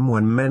time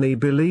when many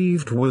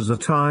believed was a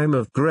time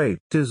of great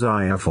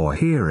desire for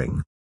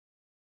hearing.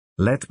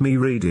 Let me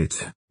read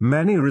it.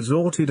 Many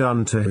resorted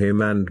unto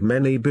him and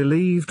many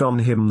believed on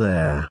him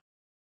there.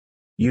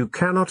 You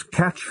cannot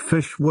catch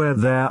fish where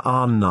there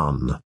are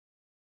none.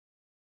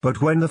 But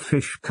when the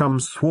fish come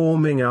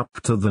swarming up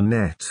to the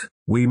net,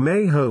 we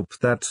may hope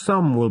that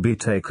some will be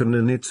taken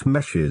in its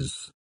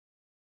meshes.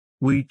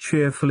 We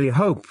cheerfully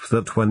hope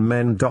that when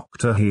men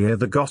doctor hear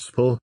the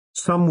gospel,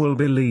 some will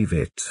believe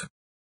it.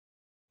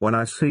 When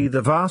I see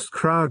the vast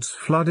crowds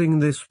flooding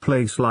this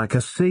place like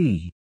a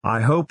sea,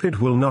 I hope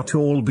it will not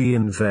all be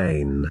in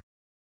vain.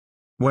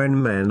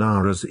 When men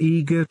are as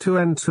eager to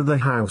enter the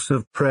house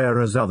of prayer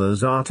as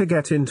others are to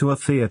get into a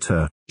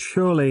theatre,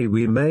 surely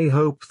we may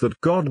hope that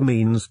God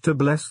means to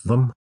bless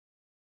them.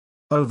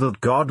 Oh,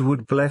 that God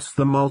would bless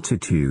the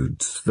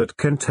multitudes that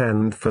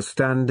contend for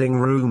standing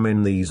room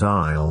in these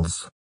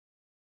aisles.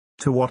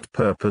 To what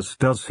purpose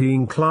does he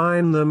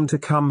incline them to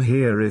come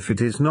here if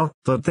it is not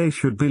that they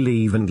should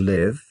believe and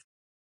live?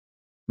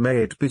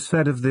 May it be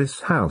said of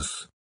this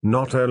house,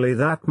 not only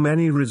that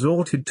many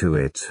resorted to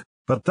it,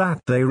 but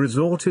that they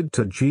resorted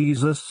to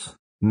Jesus,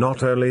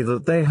 not only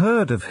that they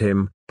heard of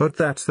him, but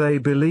that they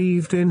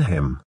believed in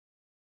him.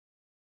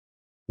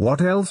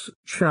 What else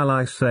shall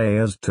I say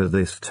as to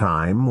this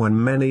time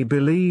when many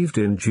believed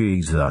in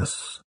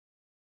Jesus?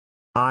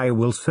 I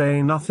will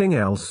say nothing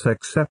else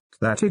except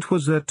that it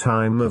was a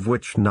time of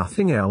which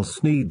nothing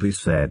else need be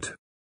said.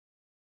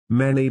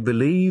 Many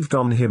believed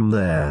on him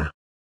there.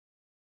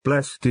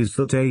 Blessed is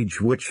that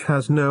age which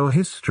has no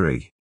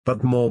history.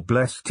 But more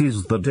blessed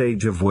is the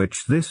age of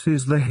which this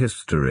is the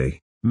history.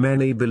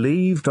 Many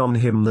believed on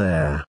him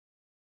there.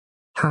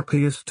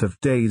 Happiest of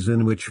days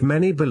in which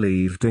many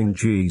believed in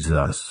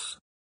Jesus.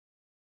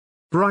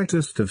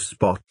 Brightest of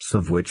spots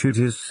of which it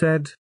is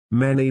said,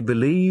 many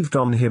believed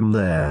on him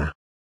there.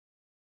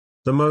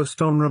 The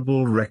most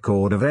honorable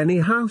record of any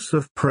house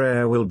of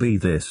prayer will be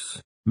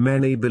this: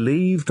 many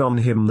believed on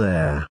him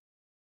there.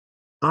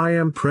 I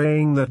am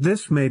praying that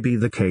this may be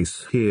the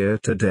case here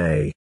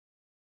today.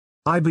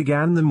 I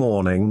began the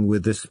morning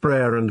with this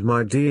prayer, and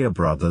my dear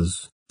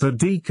brothers, the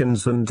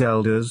deacons and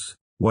elders,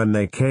 when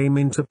they came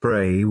in to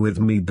pray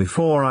with me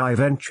before I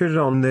ventured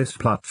on this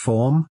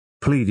platform,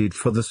 pleaded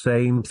for the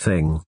same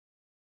thing.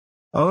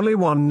 Only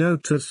one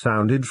note has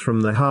sounded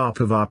from the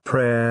harp of our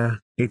prayer,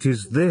 it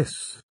is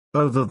this: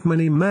 oh, that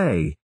many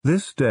may,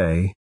 this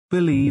day,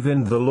 believe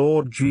in the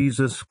Lord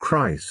Jesus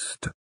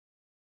Christ.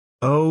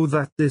 Oh,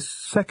 that this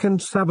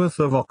second Sabbath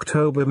of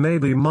October may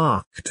be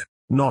marked,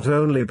 not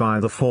only by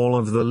the fall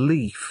of the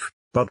leaf,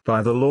 but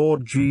by the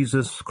Lord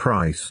Jesus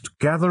Christ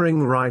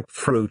gathering ripe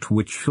fruit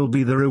which shall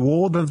be the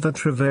reward of the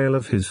travail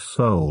of his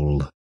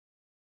soul.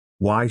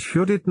 Why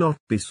should it not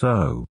be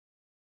so?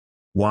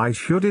 Why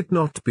should it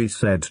not be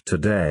said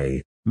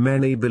today,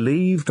 many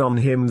believed on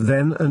him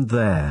then and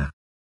there?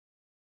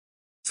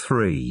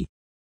 3.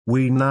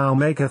 We now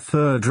make a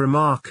third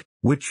remark,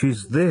 which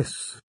is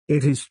this: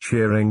 it is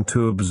cheering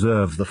to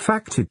observe the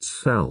fact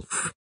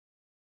itself.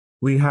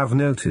 We have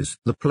noticed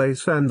the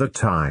place and the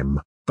time,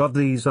 but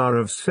these are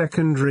of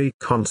secondary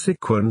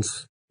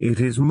consequence. It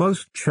is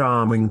most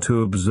charming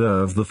to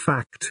observe the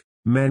fact,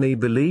 many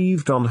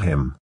believed on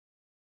him.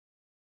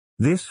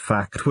 This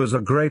fact was a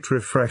great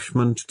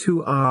refreshment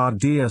to our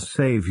dear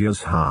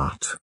Saviour's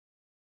heart.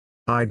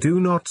 I do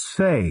not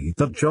say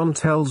that John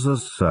tells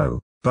us so,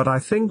 but I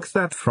think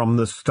that from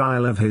the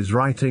style of his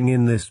writing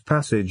in this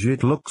passage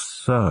it looks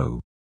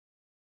so.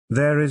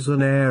 There is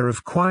an air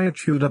of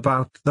quietude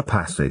about the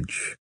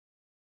passage.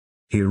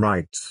 He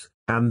writes,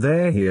 "And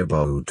there he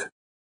abode."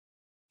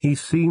 He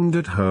seemed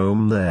at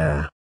home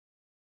there.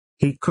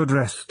 He could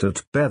rest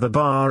at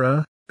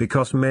Bethabara,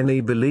 because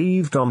many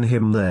believed on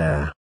him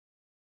there.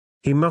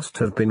 He must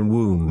have been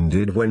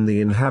wounded when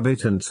the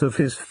inhabitants of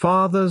his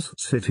father's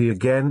city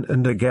again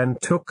and again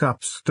took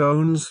up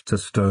stones to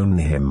stone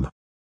him.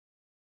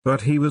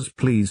 But he was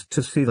pleased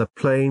to see the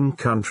plain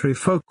country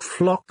folk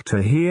flock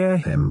to hear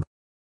him.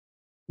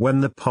 When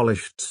the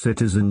polished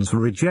citizens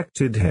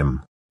rejected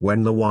him,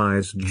 when the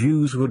wise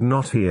Jews would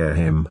not hear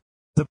him,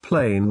 the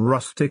plain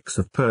rustics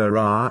of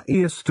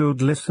Perea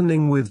stood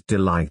listening with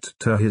delight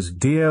to his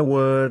dear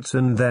words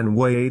and then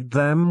weighed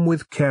them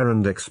with care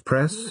and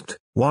expressed,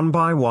 one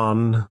by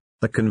one,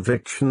 the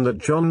conviction that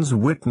John's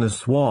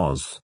witness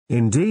was,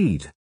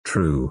 indeed,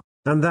 true,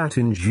 and that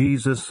in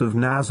Jesus of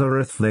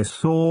Nazareth they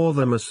saw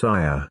the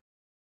Messiah.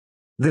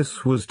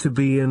 This was to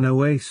be an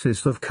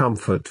oasis of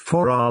comfort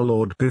for our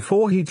Lord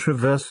before he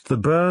traversed the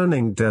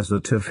burning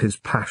desert of his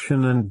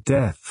passion and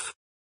death.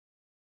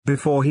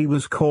 Before he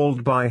was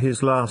called by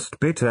his last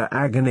bitter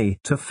agony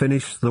to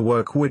finish the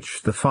work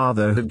which the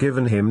Father had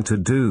given him to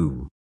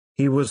do,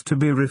 he was to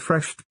be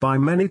refreshed by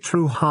many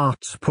true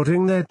hearts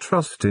putting their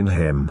trust in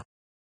him.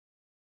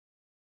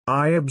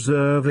 I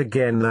observe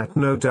again that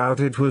no doubt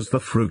it was the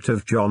fruit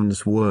of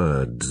John's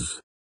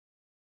words.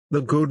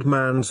 The good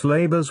man's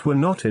labors were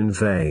not in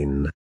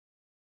vain.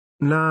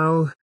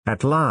 Now,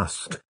 at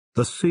last,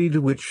 the seed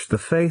which the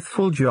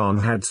faithful John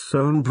had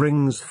sown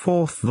brings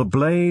forth the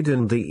blade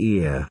and the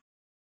ear.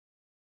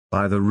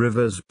 By the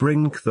river's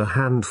brink the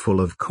handful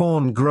of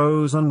corn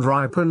grows and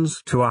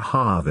ripens to a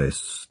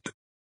harvest.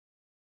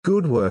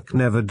 Good work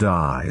never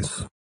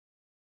dies.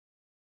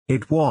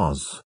 It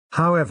was,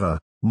 however,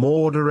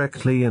 more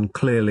directly and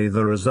clearly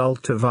the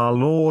result of our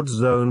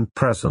Lord's own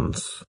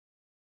presence.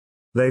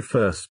 They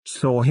first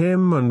saw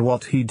him and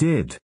what he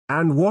did,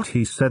 and what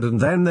he said, and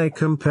then they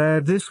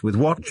compared this with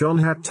what John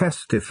had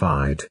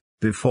testified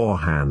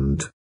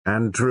beforehand,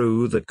 and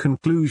drew the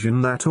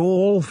conclusion that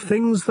all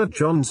things that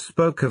John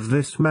spoke of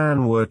this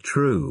man were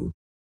true.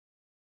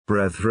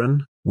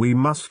 Brethren, we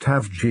must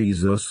have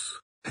Jesus,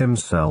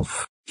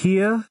 himself,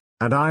 here,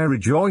 and I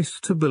rejoice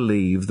to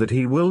believe that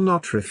he will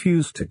not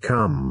refuse to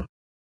come.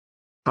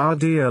 Our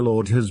dear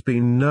Lord has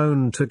been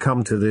known to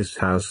come to this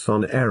house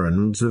on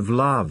errands of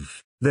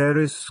love. There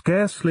is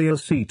scarcely a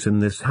seat in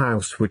this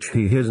house which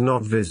he has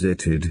not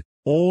visited.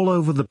 All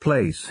over the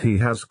place he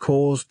has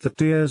caused the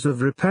tears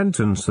of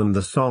repentance and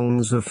the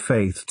songs of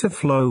faith to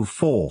flow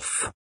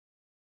forth.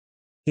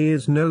 He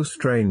is no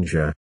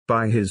stranger,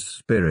 by his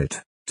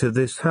Spirit, to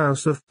this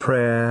house of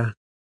prayer.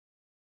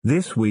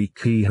 This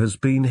week he has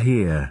been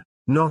here,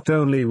 not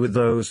only with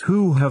those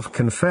who have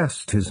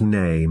confessed his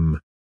name,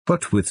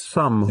 but with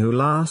some who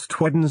last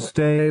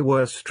Wednesday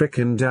were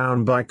stricken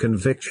down by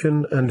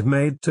conviction and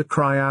made to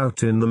cry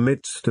out in the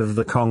midst of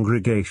the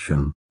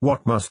congregation,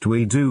 "What must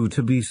we do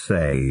to be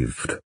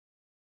saved?"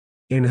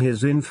 In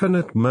his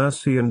infinite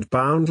mercy and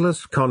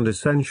boundless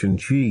condescension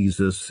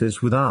Jesus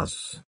is with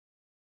us.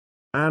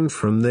 And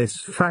from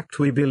this fact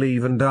we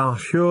believe and are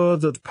sure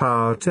that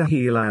power to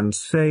heal and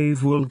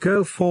save will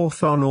go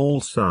forth on all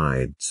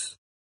sides.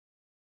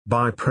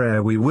 By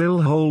prayer we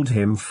will hold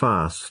him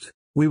fast.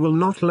 We will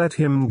not let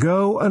him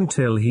go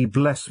until he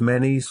bless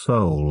many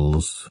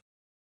souls.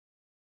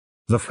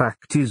 The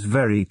fact is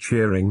very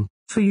cheering,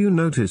 for you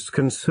notice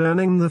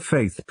concerning the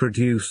faith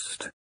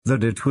produced,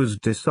 that it was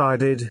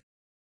decided.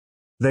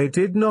 They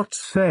did not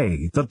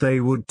say that they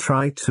would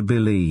try to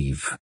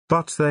believe,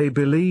 but they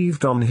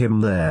believed on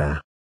him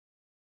there.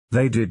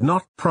 They did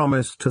not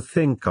promise to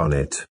think on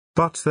it,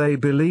 but they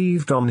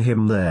believed on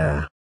him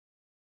there.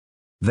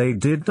 They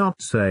did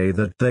not say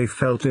that they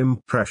felt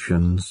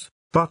impressions,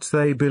 but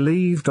they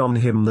believed on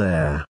him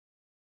there.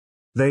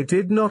 They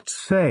did not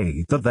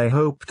say that they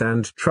hoped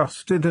and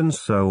trusted and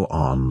so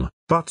on,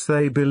 but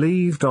they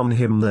believed on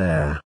him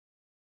there.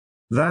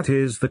 That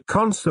is the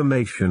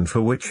consummation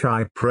for which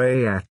I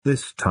pray at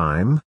this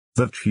time,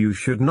 that you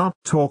should not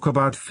talk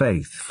about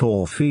faith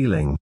or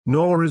feeling,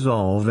 nor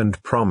resolve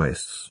and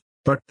promise,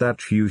 but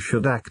that you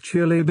should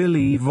actually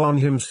believe on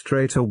him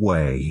straight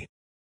away.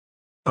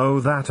 Oh,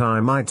 that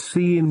I might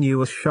see in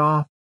you a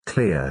sharp,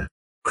 clear,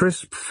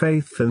 crisp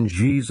faith in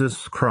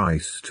Jesus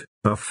Christ,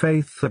 a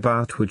faith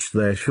about which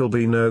there shall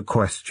be no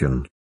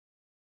question.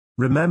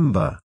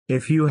 Remember,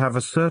 if you have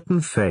a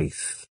certain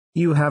faith,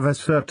 you have a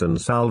certain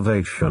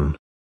salvation.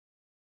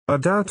 A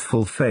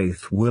doubtful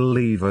faith will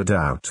leave a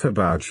doubt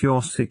about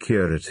your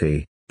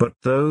security, but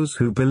those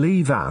who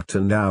believe out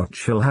and out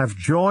shall have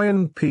joy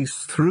and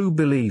peace through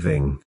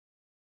believing.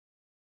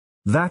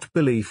 That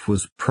belief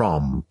was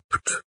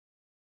prompt.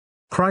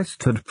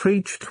 Christ had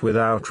preached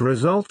without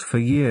result for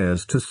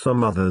years to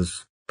some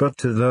others, but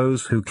to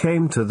those who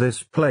came to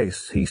this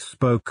place he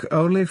spoke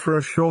only for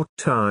a short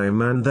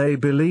time and they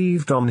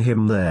believed on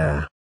him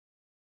there.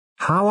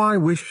 How I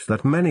wish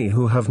that many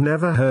who have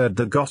never heard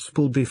the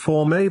gospel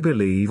before may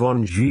believe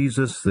on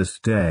Jesus this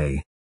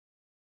day.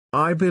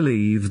 I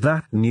believe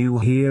that new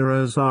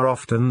hearers are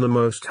often the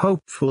most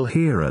hopeful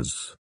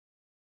hearers.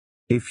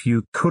 If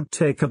you could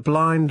take a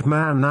blind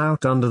man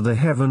out under the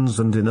heavens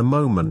and in a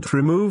moment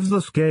remove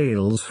the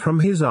scales from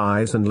his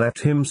eyes and let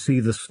him see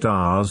the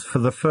stars for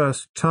the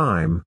first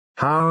time,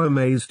 how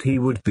amazed he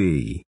would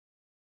be.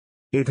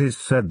 It is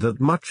said that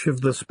much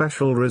of the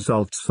special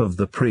results of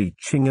the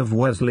preaching of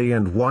Wesley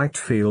and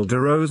Whitefield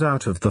arose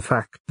out of the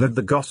fact that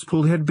the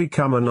gospel had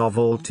become a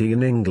novelty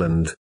in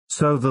England,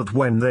 so that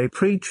when they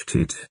preached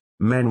it,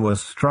 men were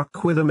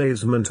struck with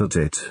amazement at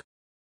it.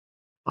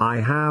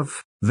 I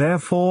have,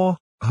 therefore,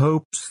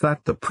 hopes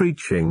that the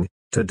preaching,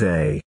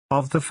 today,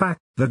 of the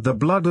fact that the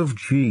blood of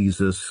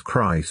Jesus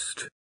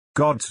Christ,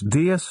 God's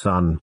dear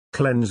Son,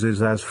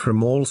 cleanses us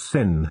from all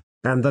sin,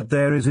 and that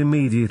there is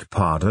immediate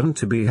pardon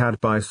to be had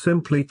by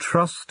simply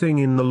trusting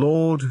in the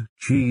Lord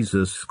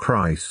Jesus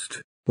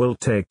Christ, will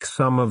take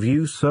some of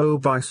you so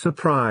by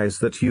surprise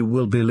that you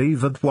will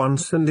believe at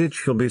once, and it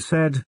shall be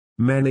said,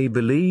 many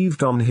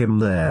believed on him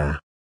there.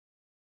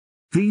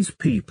 These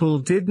people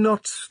did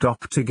not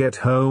stop to get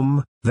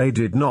home, they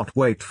did not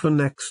wait for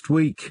next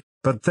week,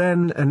 but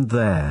then and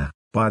there,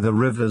 by the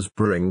river's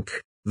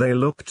brink, they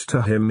looked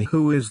to him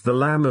who is the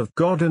Lamb of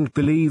God and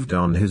believed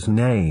on his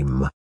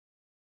name.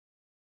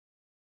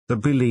 The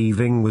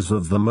believing was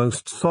of the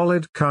most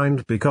solid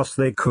kind because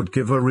they could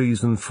give a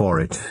reason for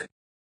it.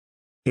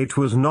 It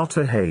was not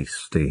a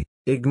hasty,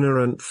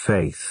 ignorant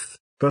faith,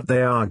 but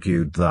they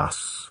argued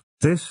thus,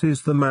 "This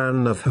is the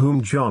man of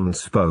whom John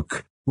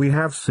spoke. We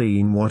have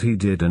seen what he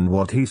did and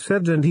what he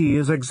said, and he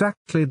is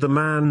exactly the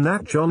man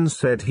that John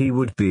said he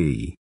would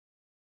be.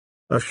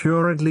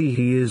 Assuredly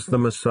he is the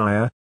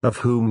Messiah, of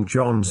whom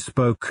John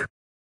spoke."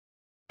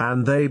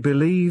 And they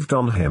believed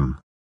on him.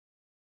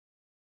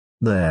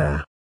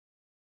 There.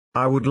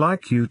 I would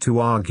like you to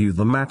argue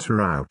the matter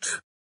out.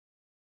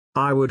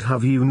 I would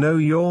have you know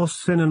your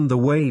sin and the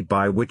way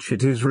by which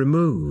it is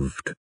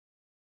removed.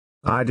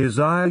 I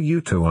desire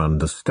you to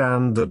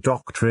understand the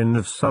doctrine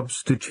of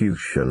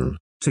substitution,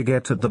 to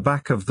get at the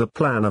back of the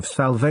plan of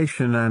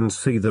salvation and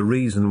see the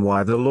reason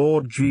why the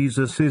Lord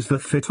Jesus is the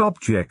fit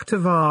object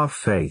of our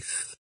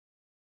faith.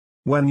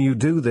 When you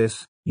do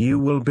this, you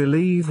will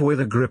believe with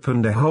a grip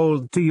and a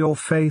hold to your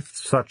faith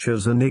such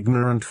as an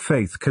ignorant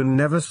faith can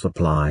never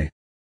supply.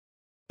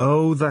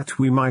 Oh, that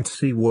we might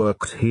see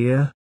worked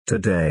here,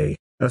 today,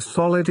 a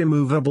solid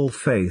immovable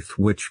faith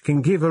which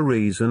can give a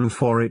reason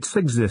for its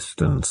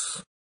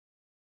existence.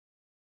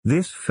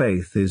 This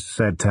faith is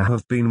said to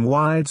have been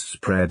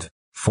widespread,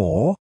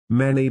 for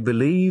many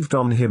believed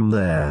on him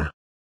there.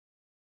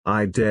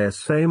 I dare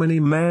say many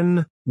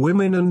men,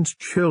 women and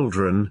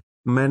children,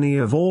 many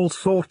of all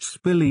sorts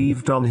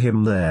believed on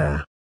him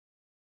there.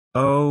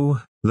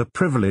 Oh, the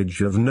privilege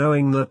of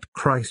knowing that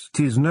Christ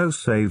is no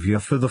Savior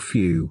for the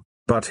few,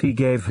 but he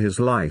gave his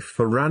life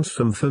a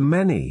ransom for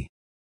many.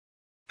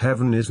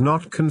 Heaven is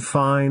not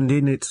confined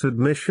in its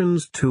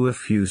admissions to a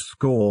few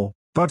score,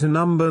 but a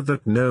number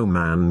that no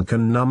man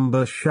can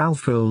number shall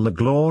fill the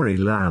glory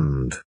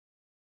land.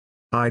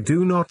 I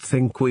do not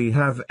think we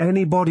have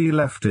anybody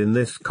left in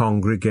this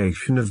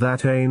congregation of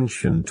that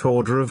ancient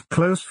order of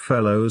close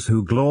fellows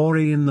who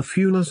glory in the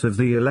fewness of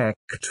the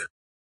elect.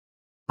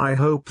 I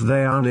hope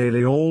they are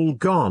nearly all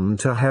gone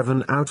to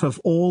heaven out of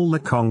all the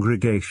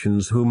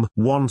congregations whom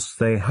once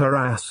they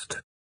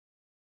harassed.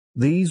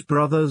 These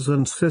brothers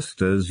and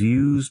sisters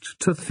used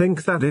to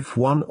think that if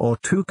 1 or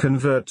 2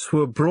 converts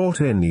were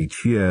brought in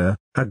each year,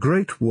 a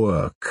great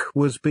work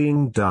was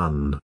being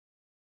done.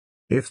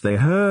 If they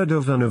heard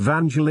of an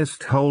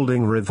evangelist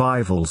holding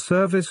revival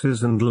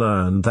services and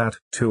learned that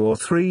 200 or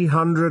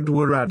 300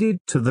 were added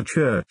to the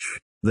church,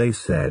 they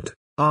said,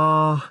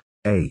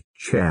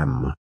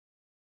 "R.H.M.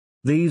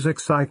 These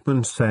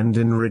excitements end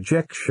in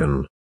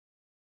rejection."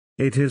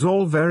 It is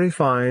all very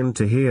fine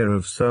to hear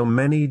of so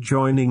many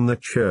joining the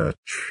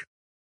church.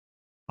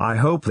 I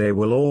hope they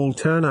will all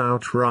turn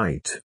out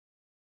right.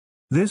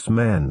 This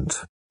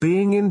meant,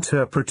 being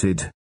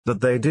interpreted,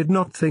 that they did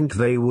not think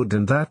they would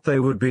and that they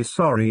would be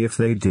sorry if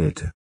they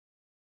did.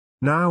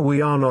 Now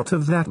we are not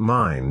of that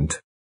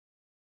mind.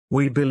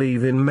 We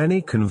believe in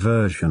many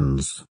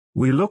conversions,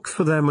 we look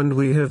for them and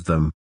we have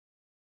them.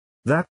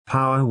 That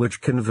power which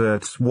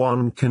converts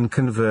 1 can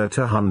convert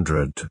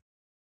 100.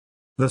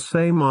 The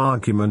same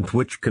argument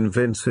which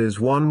convinces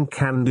 1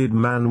 candid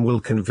man will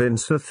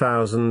convince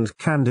 1,000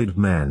 candid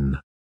men.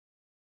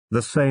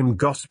 The same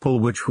gospel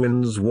which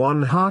wins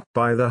 1 heart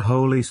by the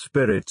Holy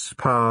Spirit's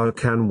power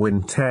can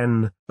win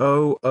 10,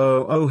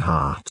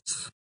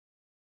 hearts.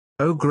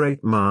 O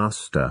great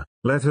Master,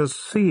 let us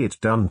see it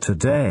done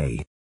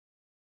today.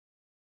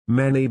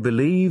 Many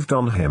believed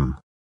on him.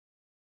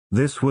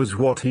 This was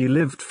what he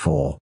lived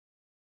for.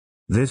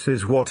 This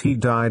is what he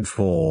died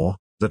for,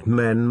 that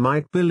men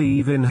might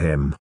believe in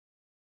him.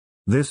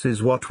 This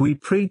is what we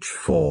preach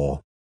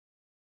for.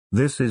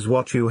 This is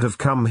what you have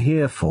come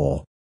here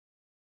for.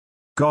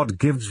 God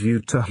gives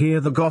you to hear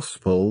the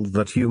gospel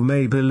that you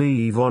may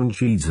believe on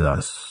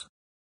Jesus.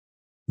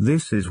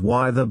 This is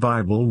why the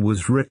Bible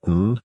was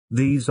written,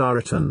 these are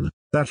written,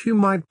 that you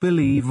might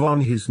believe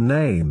on his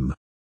name.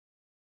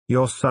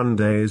 Your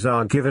Sundays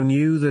are given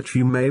you that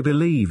you may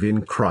believe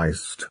in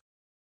Christ.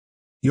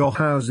 Your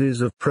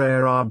houses of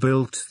prayer are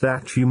built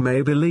that you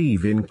may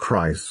believe in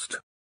Christ.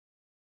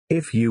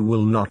 If you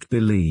will not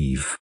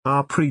believe,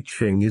 our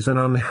preaching is an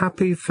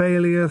unhappy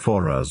failure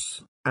for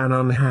us, an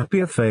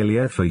unhappy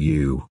failure for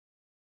you.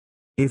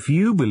 If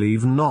you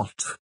believe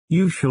not,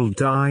 you shall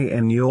die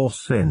in your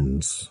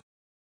sins.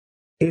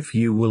 If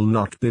you will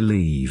not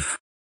believe,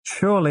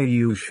 surely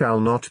you shall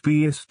not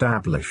be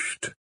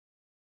established.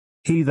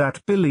 He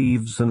that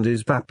believes and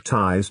is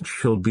baptized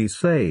shall be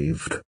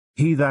saved,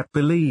 he that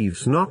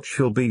believes not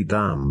shall be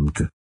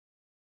damned.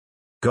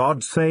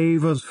 God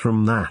save us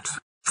from that,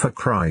 for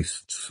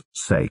Christ's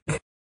sake.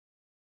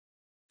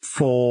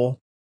 4.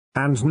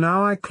 And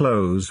now I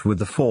close with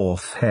the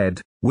fourth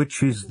head,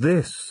 which is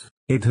this: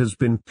 it has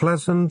been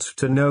pleasant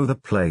to know the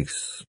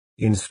place,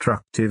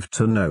 instructive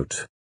to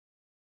note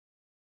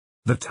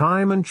the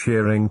time and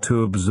cheering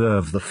to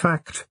observe the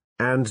fact,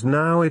 and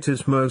now it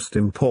is most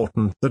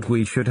important that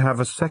we should have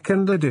a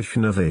second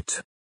edition of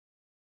it.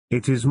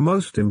 It is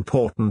most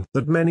important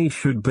that many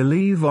should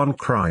believe on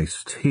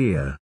Christ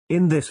here,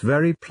 in this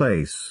very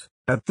place,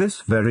 at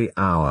this very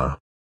hour.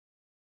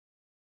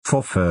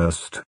 For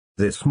first,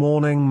 this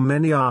morning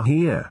many are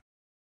here.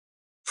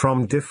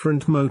 From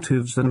different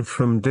motives and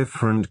from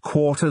different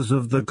quarters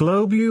of the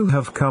globe you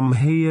have come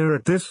here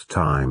at this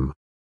time.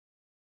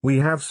 We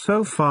have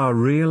so far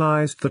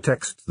realized the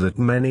text that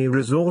many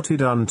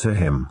resorted unto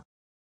him.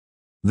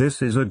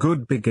 This is a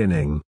good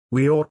beginning,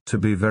 we ought to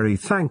be very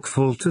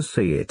thankful to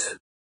see it.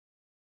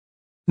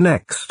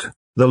 Next,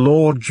 the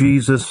Lord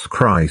Jesus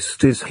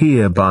Christ is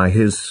here by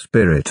his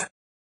Spirit.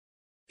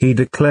 He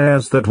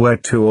declares that where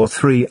 2 or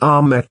 3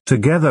 are met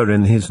together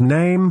in his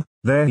name,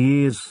 there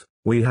he is.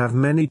 We have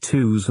many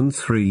 2s and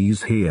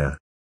 3s here.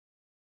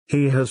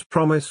 He has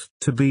promised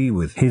to be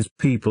with his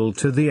people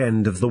to the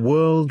end of the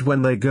world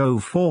when they go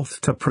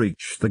forth to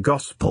preach the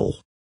gospel.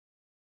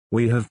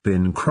 We have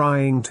been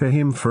crying to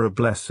him for a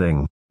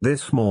blessing,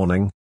 this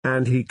morning,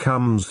 and he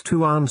comes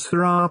to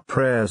answer our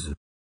prayers.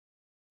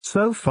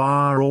 So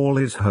far all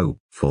is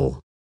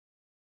hopeful.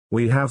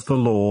 We have the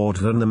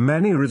Lord and the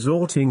many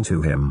resorting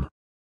to him.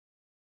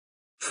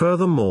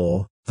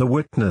 Furthermore, the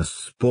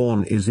witness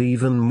borne is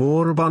even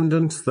more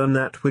abundant than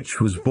that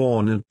which was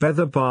born at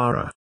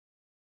Bethabara.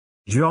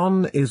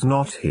 John is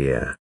not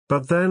here,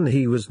 but then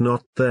he was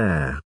not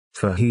there,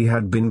 for he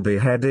had been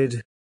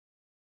beheaded.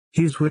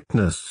 His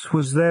witness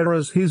was there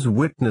as his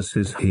witness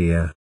is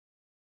here.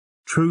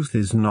 Truth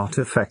is not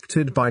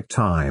affected by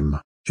time.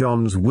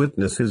 John's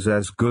witness is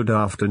as good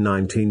after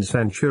 19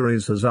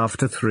 centuries as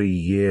after 3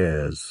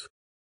 years.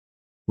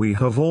 We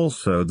have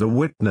also the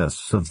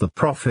witness of the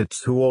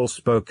prophets who all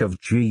spoke of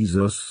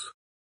Jesus.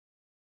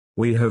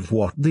 We have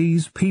what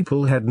these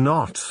people had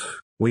not.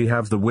 We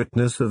have the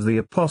witness of the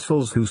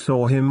apostles who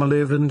saw him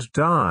live and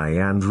die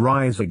and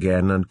rise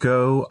again and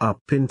go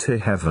up into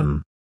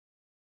heaven.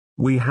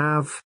 We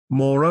have,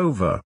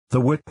 moreover, the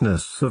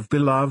witness of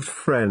beloved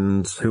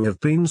friends who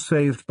have been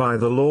saved by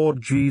the Lord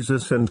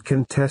Jesus and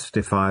can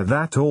testify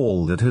that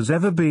all that has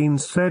ever been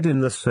said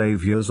in the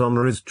Saviour's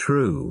honor is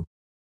true.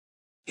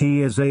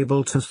 He is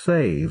able to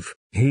save,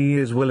 he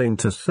is willing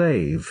to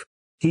save,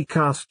 he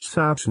casts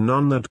out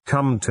none that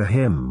come to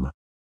him.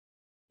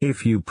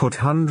 If you put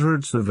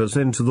hundreds of us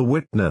into the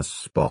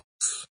witness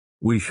box,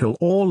 we shall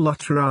all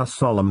utter our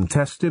solemn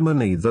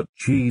testimony that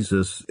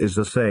Jesus is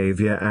a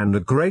Saviour and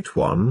a great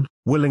one,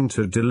 willing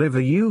to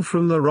deliver you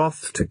from the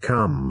wrath to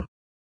come.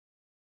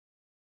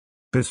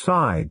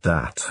 Beside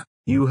that,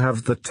 you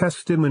have the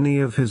testimony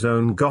of his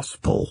own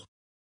gospel.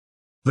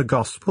 The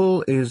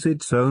gospel is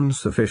its own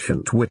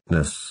sufficient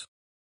witness.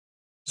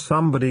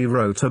 Somebody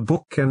wrote a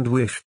book and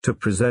wished to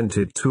present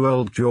it to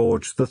old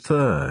George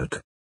III.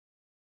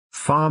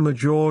 Farmer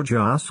George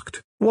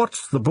asked,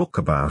 "What's the book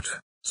about,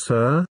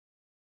 sir?"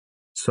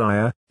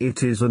 "Sire,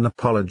 it is an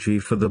apology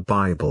for the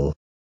Bible."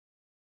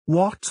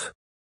 "What?"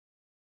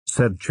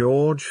 said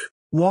George,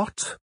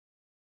 "what?"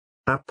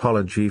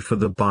 "Apology for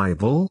the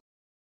Bible?"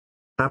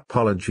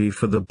 "Apology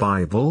for the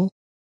Bible?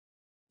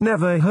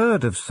 Never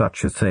heard of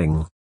such a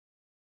thing."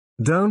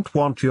 "Don't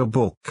want your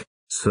book,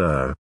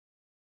 sir."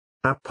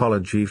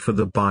 "Apology for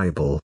the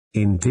Bible,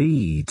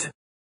 indeed."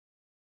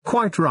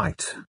 "Quite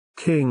right,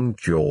 King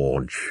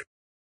George.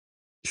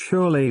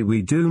 Surely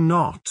we do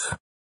not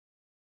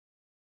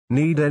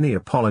need any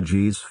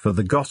apologies for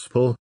the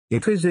gospel,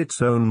 it is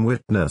its own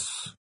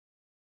witness.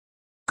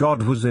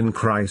 God was in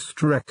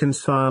Christ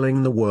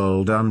reconciling the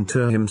world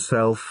unto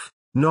himself,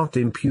 not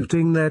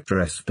imputing their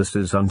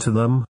trespasses unto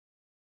them.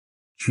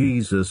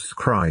 Jesus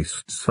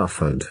Christ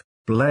suffered,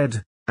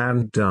 bled,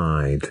 and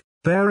died,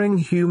 bearing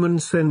human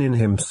sin in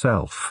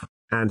himself,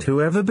 and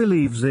whoever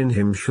believes in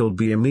him shall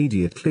be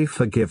immediately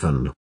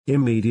forgiven,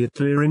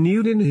 immediately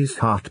renewed in his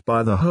heart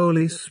by the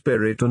Holy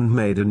Spirit and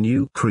made a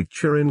new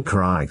creature in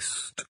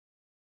Christ.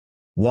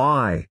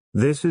 Why,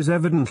 this is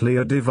evidently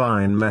a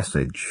divine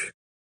message.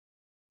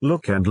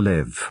 Look and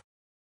live.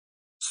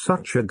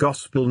 Such a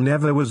gospel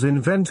never was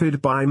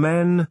invented by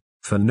men,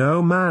 for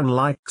no man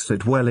likes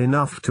it well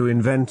enough to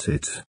invent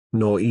it,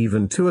 nor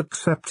even to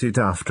accept it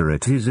after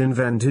it is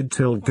invented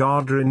till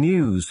God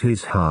renews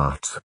his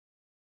heart.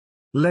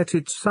 Let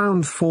it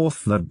sound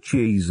forth that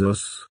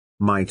Jesus,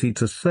 mighty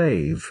to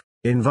save,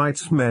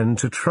 invites men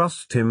to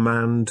trust him,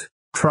 and,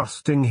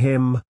 trusting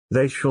him,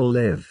 they shall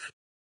live.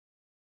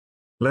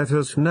 Let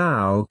us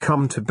now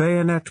come to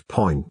bayonet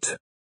point.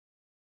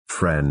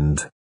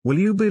 Friend, will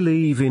you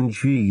believe in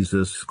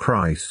Jesus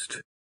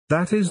Christ?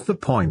 That is the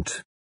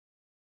point.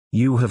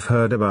 You have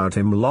heard about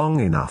him long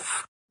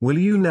enough. Will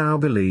you now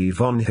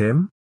believe on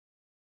him?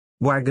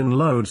 Wagon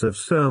loads of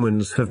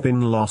sermons have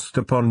been lost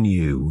upon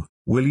you.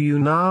 Will you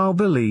now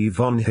believe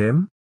on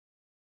him?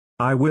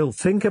 I will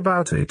think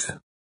about it.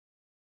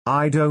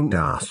 I don't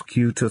ask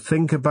you to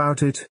think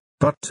about it,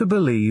 but to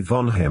believe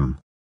on him.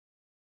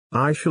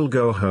 I shall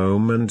go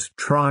home and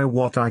try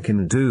what I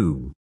can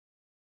do.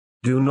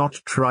 Do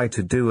not try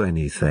to do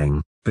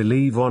anything,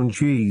 believe on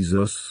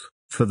Jesus,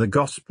 for the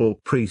gospel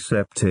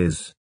precept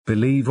is,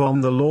 believe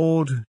on the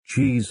Lord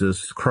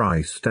Jesus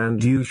Christ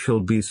and you shall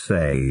be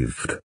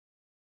saved.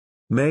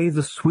 May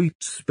the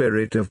sweet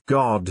Spirit of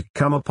God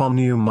come upon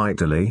you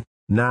mightily,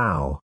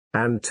 now,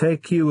 and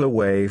take you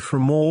away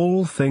from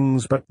all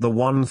things but the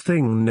one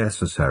thing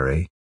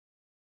necessary.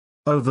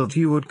 Oh, that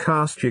you would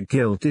cast your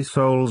guilty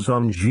souls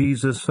on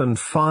Jesus and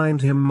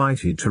find him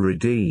mighty to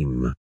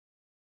redeem.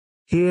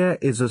 Here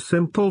is a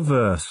simple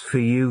verse for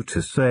you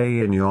to say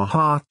in your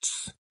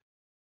hearts.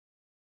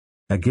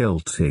 A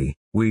guilty,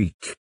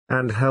 weak,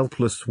 and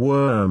helpless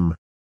worm.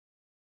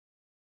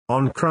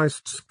 On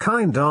Christ's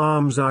kind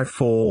arms I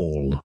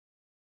fall.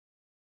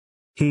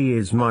 He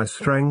is my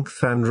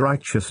strength and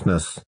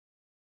righteousness,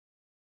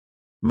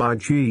 my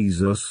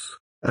Jesus,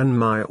 and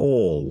my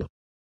all.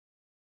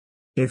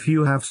 If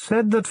you have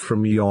said that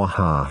from your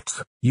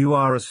heart, you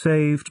are a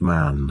saved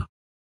man.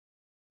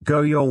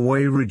 Go your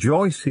way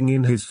rejoicing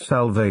in his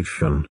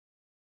salvation.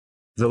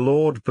 The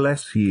Lord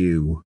bless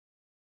you.